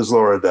as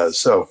Laura does.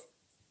 So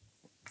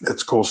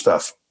it's cool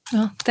stuff.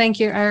 Well, thank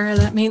you, Ira.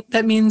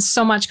 That means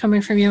so much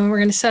coming from you. And we're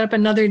going to set up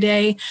another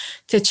day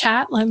to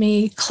chat. Let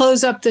me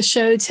close up the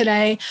show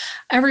today.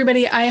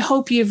 Everybody, I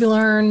hope you've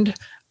learned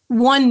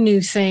one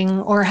new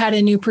thing or had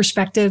a new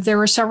perspective. There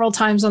were several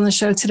times on the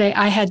show today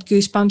I had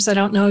goosebumps. I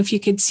don't know if you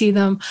could see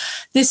them.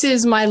 This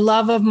is my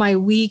love of my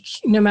week.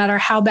 No matter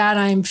how bad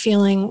I'm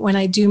feeling when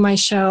I do my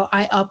show,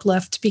 I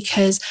uplift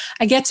because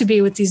I get to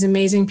be with these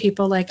amazing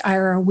people like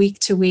Ira week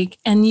to week.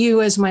 And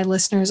you as my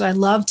listeners, I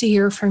love to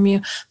hear from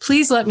you.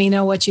 Please let me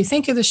know what you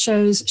think of the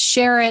shows.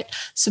 Share it,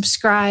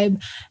 subscribe,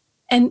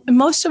 and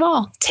most of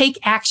all, take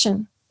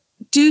action.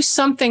 Do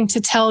something to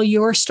tell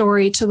your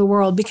story to the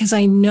world, because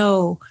I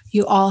know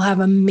you all have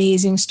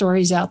amazing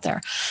stories out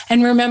there.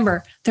 And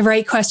remember, the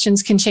right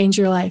questions can change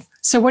your life.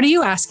 So what are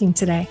you asking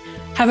today?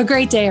 Have a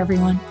great day,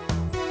 everyone.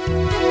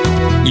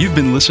 You've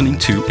been listening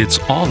to It's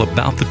All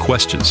About the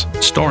Questions,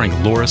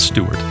 starring Laura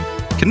Stewart.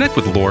 Connect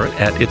with Laura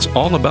at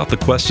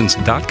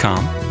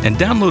it'sallaboutthequestions.com and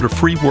download a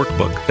free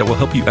workbook that will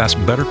help you ask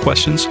better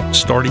questions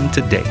starting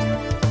today.